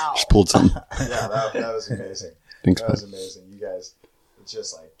 Just pulled something. Yeah, that was amazing. Thanks, that was amazing. You guys, it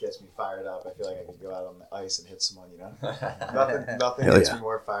just like gets me fired up. I feel like I could go out on the ice and hit someone, you know? Nothing Hell gets yeah. me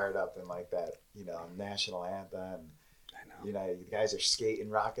more fired up than like that, you know, national anthem. You know, you guys are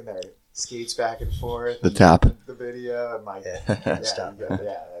skating, rocking their skates back and forth. The tap. The video. And like, like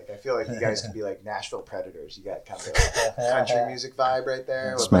I feel like you guys could be like Nashville Predators. You got kind of a country music vibe right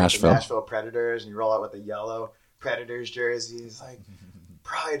there. With like the Nashville Predators, and you roll out with the yellow Predators jerseys. Like,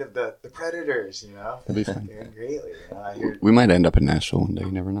 pride of the Predators, you know? That'd be fun. Doing greatly. You know? We might end up in Nashville one day.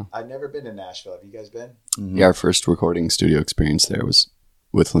 You never know. I've never been to Nashville. Have you guys been? Mm-hmm. Yeah, our first recording studio experience there was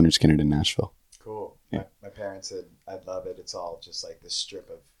with Leonard Skinner in Nashville. Cool. Yeah. My parents said, I'd love it. It's all just like this strip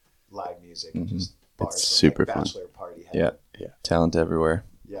of live music and just bars. It's and, super like, fun. bachelor party. Yeah. Talent everywhere.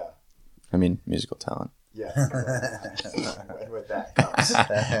 Yeah. I mean, musical talent. Yeah. And with that comes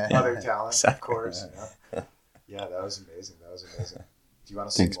other talent, of course. You know? Yeah, that was amazing. Do you want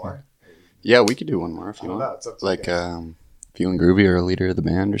to sing more? Yeah, we could do one more if you I don't want. know. It's up to Like you guys. Feeling Groovy or a leader of the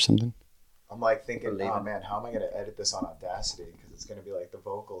band or something. I'm like thinking, oh man, how am I going to edit this on Audacity? Because it's going to be like the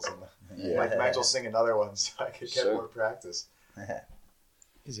vocals and like might as well sing another one so I could get more practice.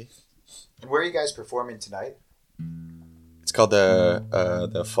 Easy. And where are you guys performing tonight? It's called the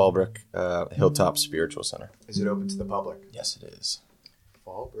Fallbrook Hilltop Spiritual Center. Is it open to the public? Yes, it is.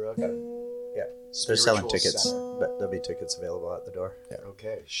 Fallbrook. Yeah, they're selling Spiritual tickets, Center. but there'll be tickets available at the door.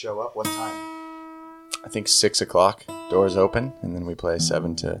 Okay, show up. What time? I think 6 o'clock. Doors open, and then we play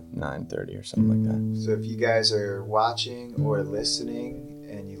 7 to 9:30 or something like that. So if you guys are watching or listening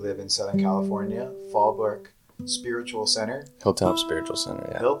and you live in Southern California, Fallbrook Spiritual Center. Hilltop Spiritual Center,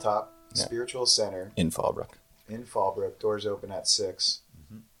 yeah. Hilltop Spiritual Center. In Fallbrook. In Fallbrook. Doors open at 6.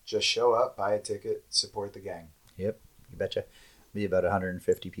 Just show up, buy a ticket, support the gang. Yep, you betcha. Be about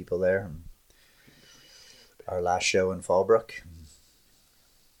 150 people there. Our last show in Fallbrook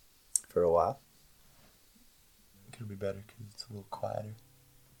for a while. Could be better because it's a little quieter.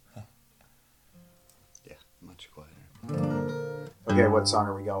 Yeah, much quieter. Okay, what song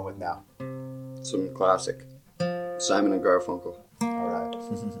are we going with now? Some classic. Simon and Garfunkel. All right.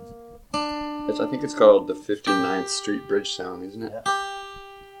 I think it's called the 59th Street Bridge Sound, isn't it? Yeah.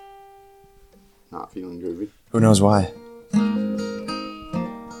 Not feeling groovy. Who knows why?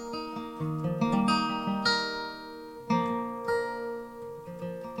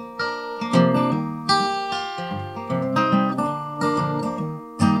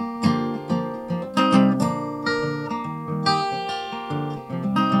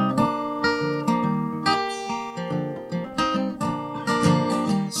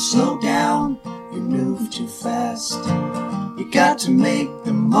 Slow down, you move too fast. You got to make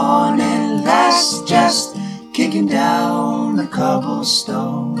the morning last. Just kicking down the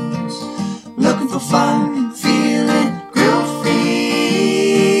cobblestones, looking for fun, feeling groovy.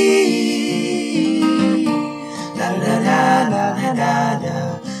 Da da da da da da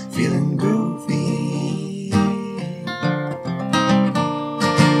da, feeling groovy.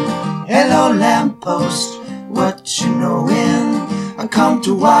 Hello lamppost, what you knowin'? I come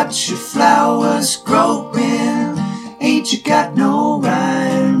to watch your flowers growing. Ain't you got no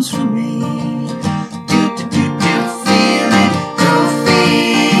rhymes for me? Do do do do, feeling groovy.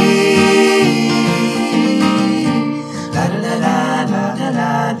 La da da da da da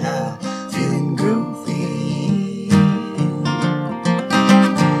da da, feeling groovy.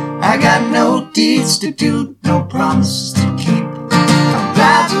 I got no deeds to do, no promises to keep. I'm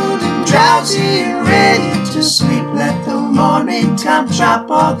frazzled and drowsy and ready to sleep. Let the morning time drop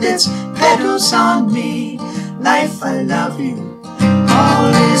all its petals on me. Life, I love you,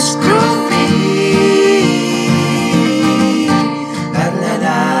 all is groovy. La la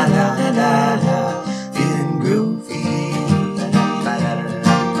la la la la la, feeling groovy.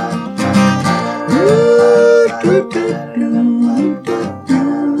 Ooh, do, do, do, do, do,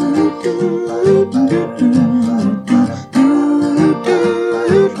 do,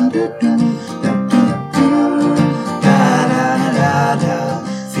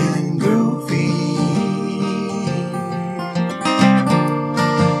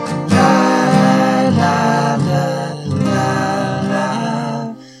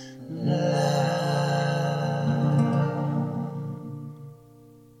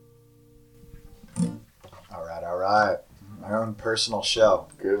 right. My own personal show.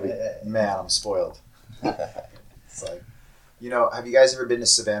 Man, I'm spoiled. It's like, have you guys ever been to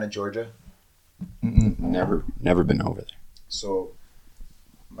Savannah, Georgia? Never been over there. So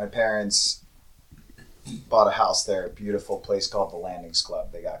my parents bought a house there, a beautiful place called the Landings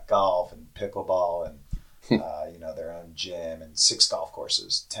Club. They got golf and pickleball and their own gym and 6 golf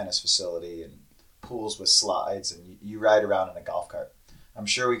courses, tennis facility and pools with slides, and you ride around in a golf cart. I'm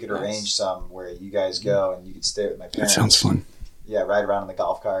sure we could arrange some where you guys go and you could stay with my parents. That sounds fun. Yeah, ride around in the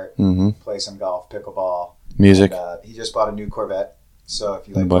golf cart, play some golf, pickleball. Music. And, he just bought a new Corvette, so if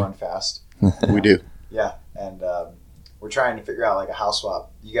you like going fast. We do. Yeah, and we're trying to figure out like a house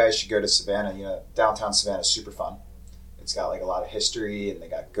swap. You guys should go to Savannah. Downtown Savannah is super fun. It's got like a lot of history, and they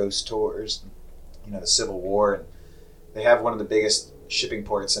got ghost tours, the Civil War, and they have one of the biggest shipping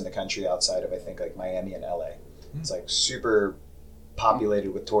ports in the country outside of, I think, like Miami and LA. It's like super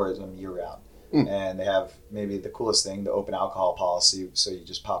populated with tourism year round. And they have maybe the coolest thing, the open alcohol policy, so you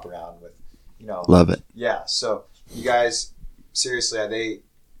just pop around with, Love it. Yeah, so you guys, seriously, they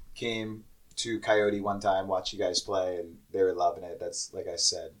came to Coyote one time, watch you guys play, and they were loving it. That's, like I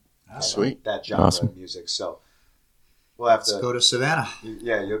said, sweet. That genre of music. So we'll have to go to Savannah.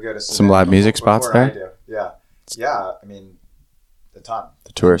 Yeah, you'll go to Savannah. Some live music spots there? I do. Yeah, I mean, a ton.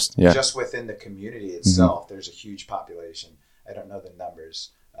 The tourist, yeah. Just within the community itself, there's a huge population. I don't know the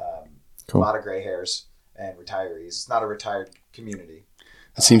numbers. Cool. A lot of gray hairs and retirees. It's not a retired community.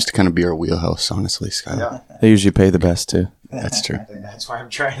 It seems to kind of be our wheelhouse, honestly, Skylar. Yeah. They usually pay the best too. That's true. And that's why I'm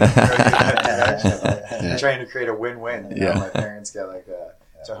trying to grow that direction. I'm trying to create a win-win. Yeah. My parents get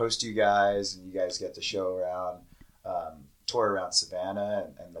to host you guys, and you guys get to show around, tour around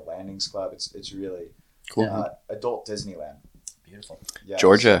Savannah and the Landings Club. It's really Cool. Adult Disneyland. Beautiful. Yeah,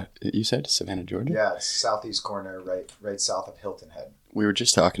 Georgia, you said Savannah, Georgia? Yeah, it's southeast corner, right south of Hilton Head. We were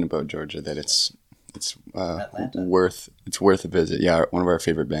just talking about Georgia, that it's Atlanta. worth a visit. Yeah, one of our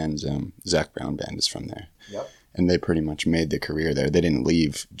favorite bands, Zach Brown Band, is from there. Yep. And they pretty much made their career there. They didn't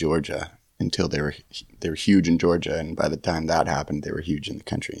leave Georgia until they were huge in Georgia, and by the time that happened, they were huge in the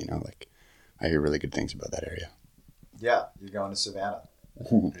country. I hear really good things about that area. Yeah, you're going to Savannah.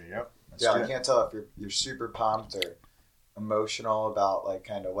 Yep. Yeah, I can't tell if you're super pumped or emotional about like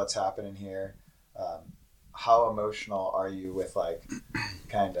kind of what's happening here. How emotional are you with like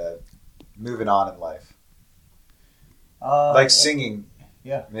kind of moving on in life? Like singing.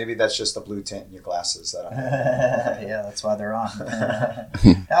 Yeah. Maybe that's just the blue tint in your glasses that I'm yeah, that's why they're on.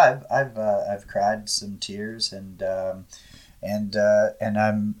 Yeah, I've cried some tears, and I'm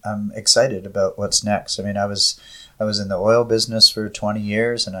excited about what's next. I mean, I was in the oil business for 20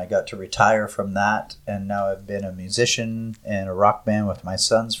 years, and I got to retire from that, and now I've been a musician in a rock band with my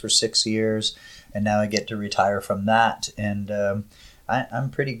sons for 6 years, and now I get to retire from that, and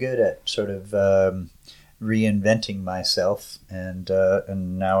I'm pretty good at sort of reinventing myself, and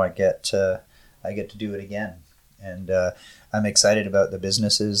now I get to do it again, and I'm excited about the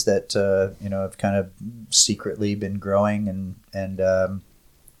businesses that have kind of secretly been growing, and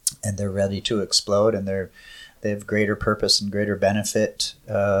they're ready to explode, and they have greater purpose and greater benefit.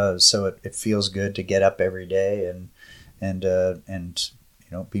 So it feels good to get up every day and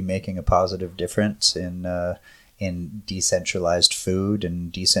be making a positive difference in decentralized food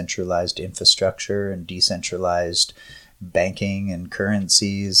and decentralized infrastructure and decentralized banking and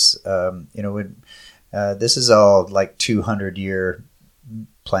currencies. This is all like 200-year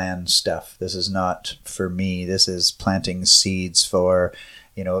plan stuff. This is not for me. This is planting seeds for,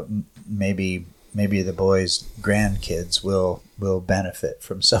 maybe the boys' grandkids will benefit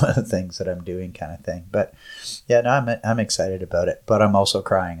from some of the things that I'm doing, kind of thing. But yeah, no, I'm excited about it, but I'm also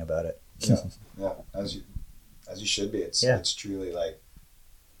crying about it. yeah, as you should be. It's truly like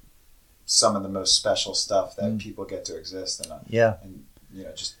some of the most special stuff that people get to exist, and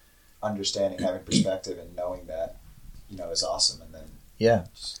just understanding, having perspective, and knowing that is awesome. And then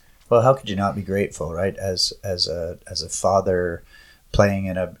well, how could you not be grateful, right? As a father playing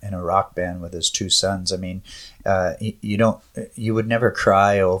in a rock band with his 2 sons. I mean, you would never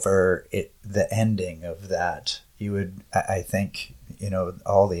cry over it, the ending of that. You would, I think,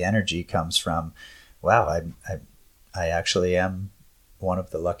 all the energy comes from, wow, I actually am one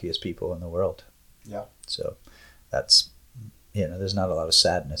of the luckiest people in the world. Yeah. So that's, there's not a lot of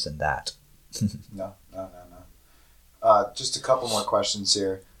sadness in that. No. Just a couple more questions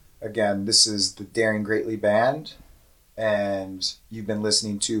here. Again, this is the Daring Greatly Band, and you've been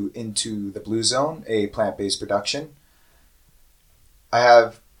listening to Into the Blue Zone, a plant-based production. I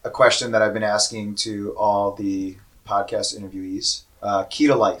have a question that I've been asking to all the podcast interviewees. Key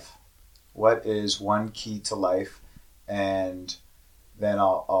to life. What is one key to life? And then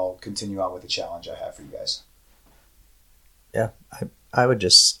I'll continue on with the challenge I have for you guys. Yeah, I would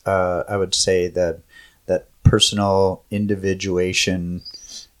just I would say that personal individuation,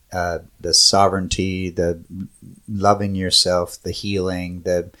 the sovereignty, the loving yourself, the healing,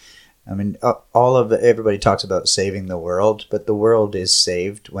 all of everybody talks about saving the world, but the world is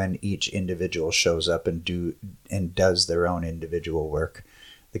saved when each individual shows up and does their own individual work.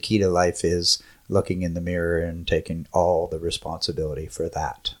 The key to life is looking in the mirror and taking all the responsibility for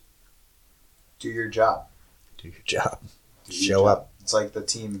that. Do your job. Do your job. Do your Show job. up. It's like the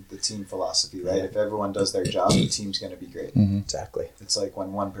team philosophy, right? Yeah. If everyone does their job, the team's going to be great. Mm-hmm. Exactly. It's like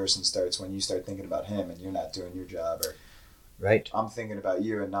when one person when you start thinking about him and you're not doing your job, or right. I'm thinking about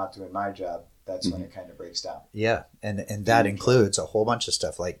you and not doing my job, that's when it kind of breaks down. Yeah, and that includes a whole bunch of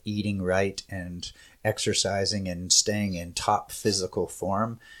stuff like eating right and exercising and staying in top physical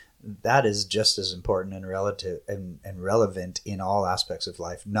form. That is just as important and relative and relevant in all aspects of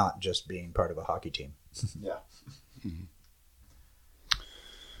life, not just being part of a hockey team. Yeah. Mm-hmm.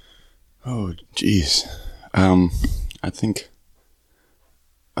 Oh, geez. I think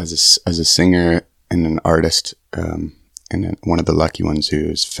as a singer and an artist, and one of the lucky ones who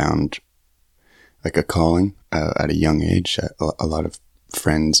has found like a calling at a young age. A lot of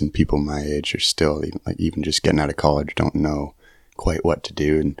friends and people my age are still even just getting out of college, don't know quite what to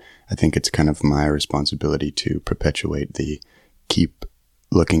do. And I think it's kind of my responsibility to perpetuate keep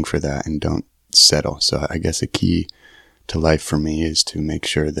looking for that and don't settle. So I guess a key to life for me is to make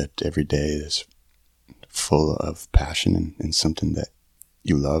sure that every day is full of passion and something that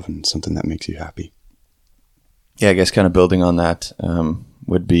you love and something that makes you happy. Yeah, I guess kind of building on that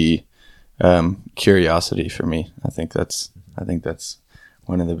would be curiosity for me. I think that's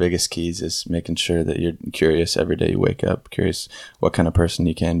one of the biggest keys, is making sure that you're curious every day you wake up, curious what kind of person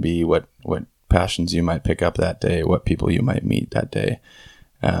you can be, what passions you might pick up that day, what people you might meet that day.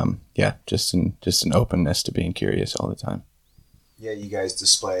 Just an openness to being curious all the time. Yeah, you guys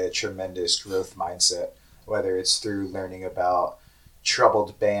display a tremendous growth mindset, whether it's through learning about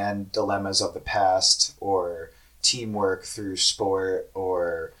troubled band dilemmas of the past, or teamwork through sport,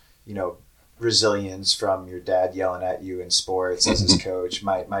 or, resilience from your dad yelling at you in sports as his coach.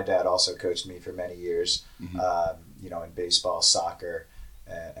 My dad also coached me for many years, in baseball, soccer,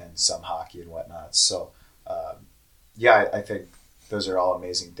 and some hockey and whatnot. So, I think those are all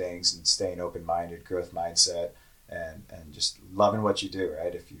amazing things, and staying open-minded, growth mindset, and just loving what you do,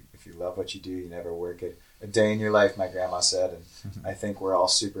 right? If you love what you do, you never work a day in your life, my grandma said, and I think we're all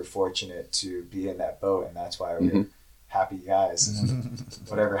super fortunate to be in that boat, and that's why we're happy guys.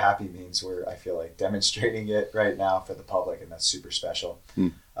 Whatever happy means, I feel like demonstrating it right now for the public, and that's super special.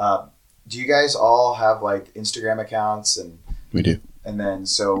 Do you guys all have like Instagram accounts? And we do. And then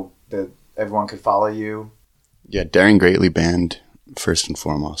so that everyone could follow you? Yeah, Daring Greatly Band. First and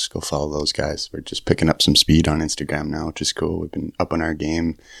foremost, go follow those guys. We're just picking up some speed on Instagram now, which is cool. We've been up on our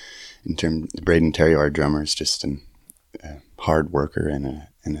game in terms. Braden Terrio, our drummer, is just a hard worker and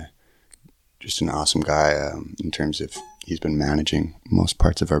just an awesome guy in terms of he's been managing most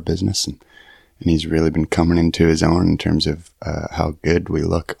parts of our business, and he's really been coming into his own in terms of how good we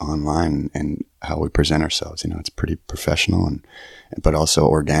look online and how we present ourselves. It's pretty professional but also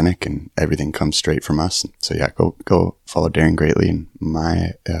organic, and everything comes straight from us. So yeah, go follow Daring Greatly, and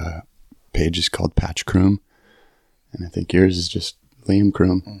my page is called Patch Croome, and I think yours is just Liam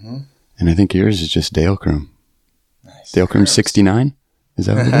Croome, and I think yours is just Dail Croome. Nice. Dail Croome 69. Is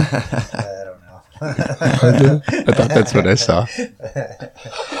that what it is? I don't know. I thought that's what I saw.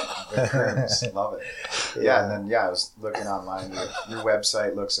 Love it. Yeah, and then I was looking online. Your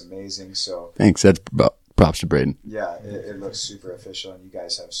website looks amazing. So thanks. That's props to Braden. Yeah, it looks super official, and you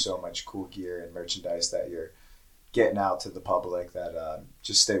guys have so much cool gear and merchandise that you're getting out to the public. That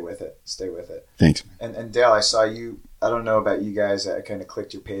just stay with it. Stay with it. Thanks. And Dail, I saw you. I don't know about you guys. I kind of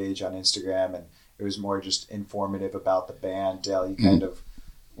clicked your page on Instagram, and it was more just informative about the band. Dail, you kind of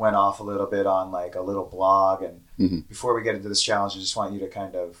went off a little bit on like a little blog. And before we get into this challenge, I just want you to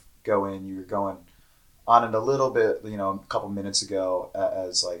kind of go in. You were going on it a little bit, a couple minutes ago,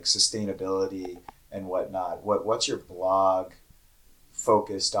 as like sustainability and whatnot. What's your blog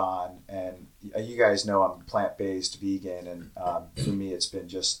focused on? And you guys know I'm plant-based, vegan, and for me, it's been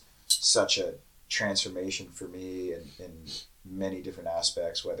just such a transformation for me in many different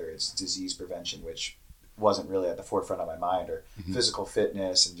aspects, whether it's disease prevention, which wasn't really at the forefront of my mind, or physical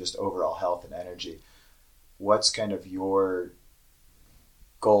fitness and just overall health and energy. What's kind of your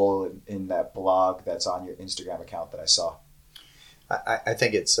goal in that blog that's on your Instagram account that I saw? I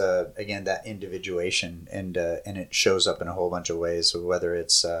think it's again that individuation, and it shows up in a whole bunch of ways. So whether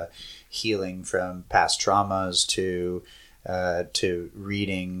it's healing from past traumas to to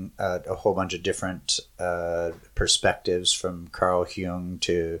reading a whole bunch of different perspectives from Carl Jung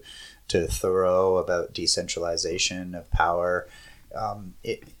to Thoreau about decentralization of power.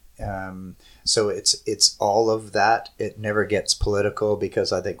 So it's all of that. It never gets political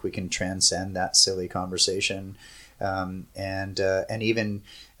because I think we can transcend that silly conversation. And even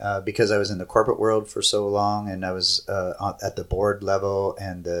because I was in the corporate world for so long, and I was at the board level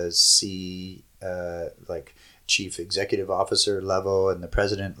and the chief executive officer level and the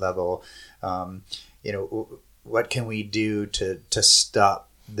president level, what can we do to stop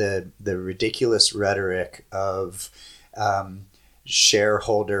the ridiculous rhetoric of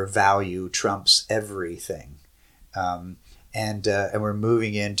shareholder value trumps everything, and we're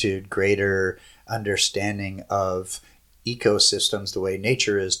moving into greater understanding of ecosystems the way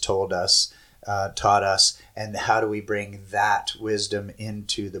nature has taught us, and how do we bring that wisdom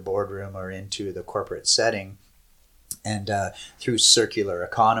into the boardroom or into the corporate setting, and through circular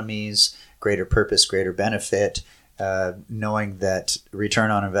economies, greater purpose, greater benefit, knowing that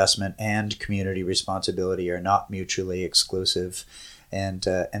return on investment and community responsibility are not mutually exclusive, and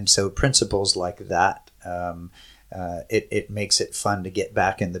so principles like that, it makes it fun to get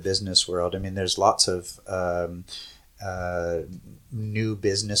back in the business world. I mean, there's lots of new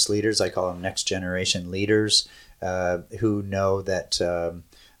business leaders, I call them next generation leaders, who know that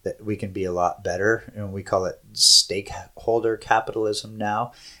we can be a lot better, and we call it stakeholder capitalism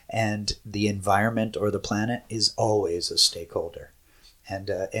now. And the environment or the planet is always a stakeholder, and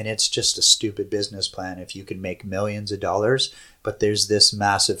it's just a stupid business plan if you can make millions of dollars, but there's this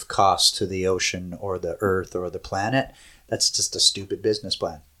massive cost to the ocean or the earth or the planet. That's just a stupid business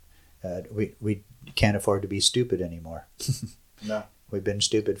plan. We can't afford to be stupid anymore. No, we've been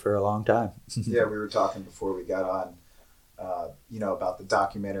stupid for a long time. Yeah, we were talking before we got on, about the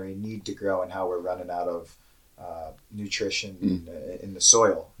documentary Need to Grow and how we're running out of nutrition in the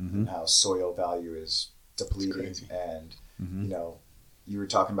soil, and how soil value is depleting. And, you were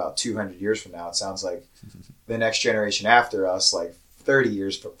talking about 200 years from now. It sounds like the next generation after us, like 30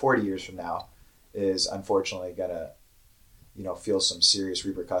 years, 40 years from now, is unfortunately going to, feel some serious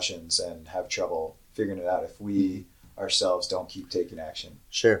repercussions and have trouble figuring it out if we ourselves don't keep taking action.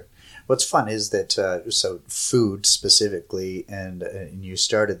 Sure. What's fun is that, so food specifically, and you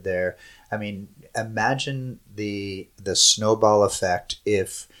started there. I mean, imagine the snowball effect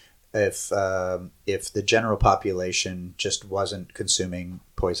if the general population just wasn't consuming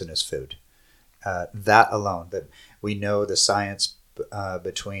poisonous food. That alone, that we know the science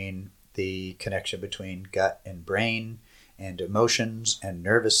between the connection between gut and brain and emotions and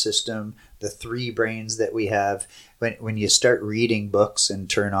nervous system, the three brains that we have. When you start reading books and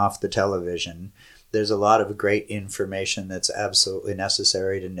turn off the television, there's a lot of great information that's absolutely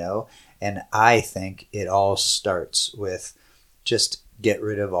necessary to know. And I think it all starts with just get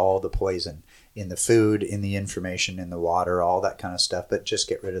rid of all the poison in the food, in the information, in the water, all that kind of stuff, but just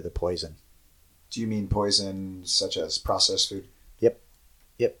get rid of the poison. Do you mean poison such as processed food? Yep.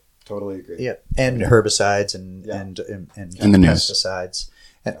 Totally agree. Yep. And herbicides and the news. pesticides.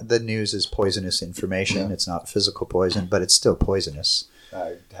 And the news is poisonous information. Yeah. It's not physical poison, but it's still poisonous.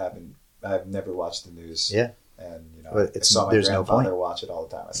 I've never watched the news. Yeah. And, I saw my grandfather watch it all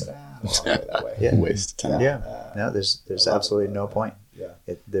the time. I said, I don't want to go that way. Yeah. Waste of time. Yeah. No, there's absolutely no point. Yeah.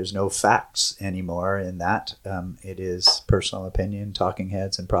 There's no facts anymore in that. It is personal opinion, talking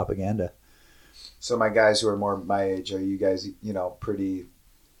heads, and propaganda. So my guys who are more my age, are you guys, pretty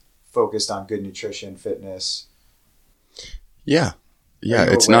focused on good nutrition, fitness? Yeah. Are you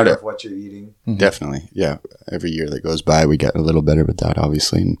it's aware not of what you're eating? Definitely. Yeah. Every year that goes by, we get a little better with that,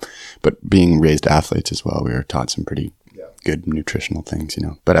 obviously. But being raised athletes as well, we were taught some pretty good nutritional things,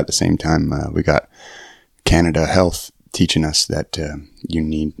 But at the same time, we got Canada Health teaching us that you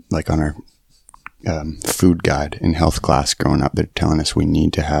need, like on our food guide in health class growing up, they're telling us we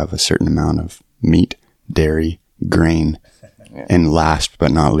need to have a certain amount of meat, dairy, grain, and last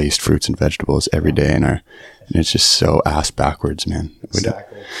but not least, fruits and vegetables every day and it's just so ass backwards, man.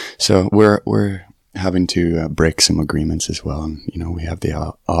 Exactly. So we're having to break some agreements as well, and we have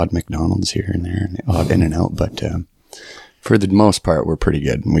the odd McDonald's here and there, and the odd In-N-Out, but for the most part, we're pretty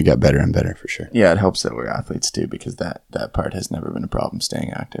good, and we got better and better for sure. Yeah, it helps that we're athletes too, because that part has never been a problem,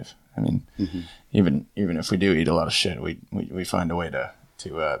 staying active. I mean, even if we do eat a lot of shit, we find a way to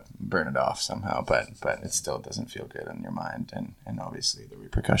burn it off somehow, but it still doesn't feel good in your mind, and obviously the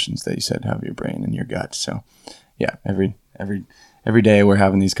repercussions that you said have your brain and your gut. So yeah, every day we're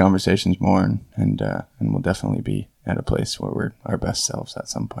having these conversations more, and we'll definitely be at a place where we're our best selves at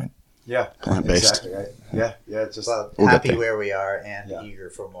some point. Yeah, Plant-based. exactly right. Yeah, it's just Well, We'll get happy there. where we are and Yeah. eager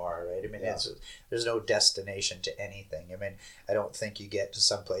for more, right? I mean, Yeah. there's no destination to anything. I mean, I don't think you get to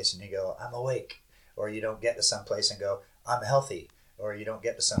some place and you go, I'm awake, or you don't get to some place and go, I'm healthy, or you don't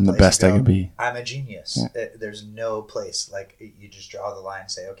get to some I'm the place best I and could go, be. I'm a genius. Yeah. There's no place like you just draw the line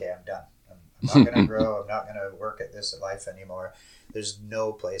and say, okay, I'm done. I'm not going to grow. I'm not going to work at this life anymore. There's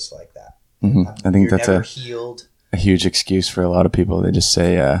no place like that. I think You're that's never a healed. huge excuse for a lot of people. They just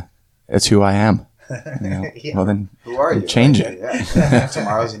say, it's who I am. You know? Yeah. Well, then who are you? change Like, it. Yeah,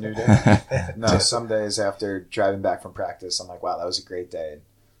 tomorrow's a new day. No, some days after driving back from practice, I'm like, wow, that was a great day. And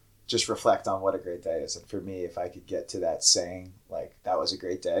just reflect on what a great day is. And for me, if I could get to that saying, like, that was a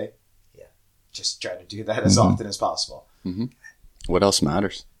great day, Yeah. just try to do that as often as possible. What else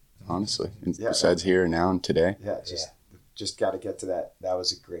matters, honestly, Yeah. besides here and now and today? Yeah, just got to get to that. That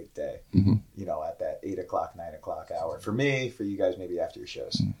was a great day. You know, at that 8 o'clock, 9 o'clock hour. For me, for you guys, maybe after your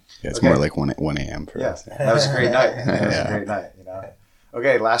shows. Yeah, it's Okay. more like 1 a.m. for Yeah, us. that was a great night. That was Yeah. a great night. You know.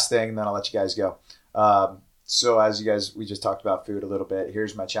 Okay, last thing, then I'll let you guys go. So as we just talked about food a little bit.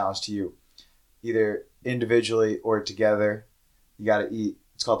 Here's my challenge to you: either individually or together, you got to eat.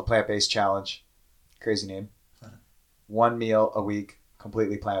 It's called the plant-based challenge. Crazy name. 1 meal a week,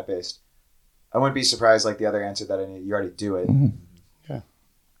 completely plant-based. I wouldn't be surprised, like the other answer that you already do it.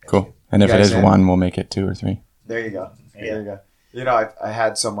 Cool. And if You it guys is in? one, we'll make it 2 or 3. There you go. Yeah. There you go. You know, I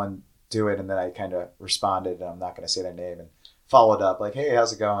had someone do it, and then I kind of responded, and I'm not going to say their name, and followed up like, "Hey,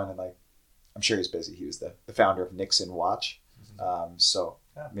 how's it going?" And like, I'm sure he's busy. He was the founder of Nixon Watch, so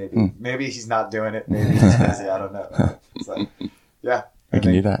maybe he's not doing it. Maybe he's busy. I don't know. It's like, yeah, We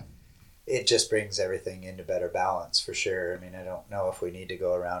can do that. It just brings everything into better balance for sure. I mean, I don't know if we need to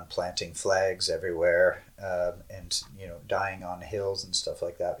go around planting flags everywhere and dying on hills and stuff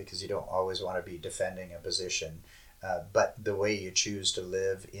like that, because you don't always want to be defending a position. But the way you choose to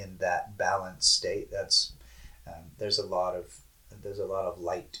live in that balanced state, that's there's a lot of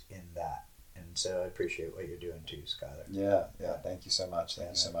light in that, and so I appreciate what you're doing too, Skylar. Yeah. Thank you so much. Thank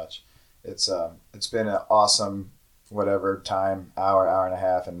you so much. It's been an awesome hour and a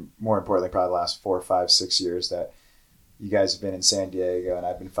half, and more importantly, probably the last 4, 5, 6 years that you guys have been in San Diego, and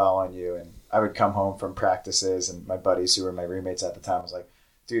I've been following you. And I would come home from practices, and my buddies who were my roommates at the time was like,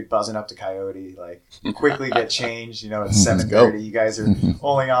 dude, buzzing up to Coyote, like quickly get changed. You know, it's 7:30. You guys are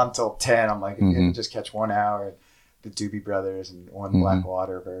only on till 10. I'm like, if you can just catch 1 hour, the Doobie Brothers and one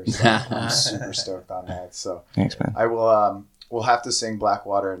Blackwater verse. I'm super stoked on that. So Thanks, man. I will. We'll have to sing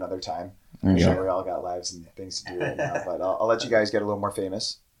Blackwater another time. There I'm you sure go. we all got lives and things to do right now, but I'll let you guys get a little more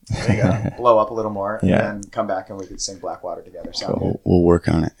famous. There you go. Blow up a little more, Yeah. and then come back and we could sing Blackwater together. Sound good? We'll work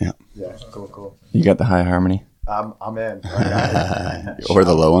on it. Yeah. Yeah, cool. You got the high harmony. I'm in. I got it. Or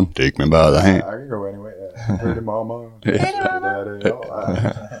the low one. Take me by the I hand. can go anyway. Yeah. Pretty mama. Daddy.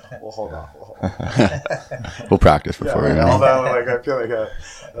 We'll hold on. We'll practice Yeah, before we although I feel like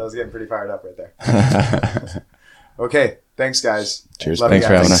I was getting pretty fired up right there. Okay, thanks guys. Cheers. Love Thanks you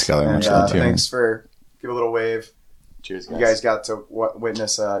for guys. having us. Skylar. And, Much love to you, thanks for give a little wave. Cheers, You guys got to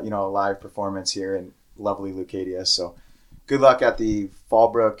witness a live performance here in lovely Leucadia. So good luck at the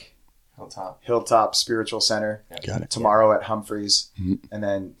Fallbrook Hilltop Spiritual Center Got it. tomorrow at Humphreys, and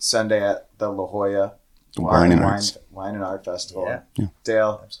then Sunday at the La Jolla Wine and Arts. Wine and Art Festival. Yeah.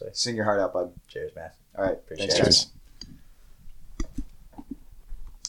 Dale, Absolutely. sing your heart out, bud. Cheers, man. All right, Appreciate thanks, it. guys. Cheers.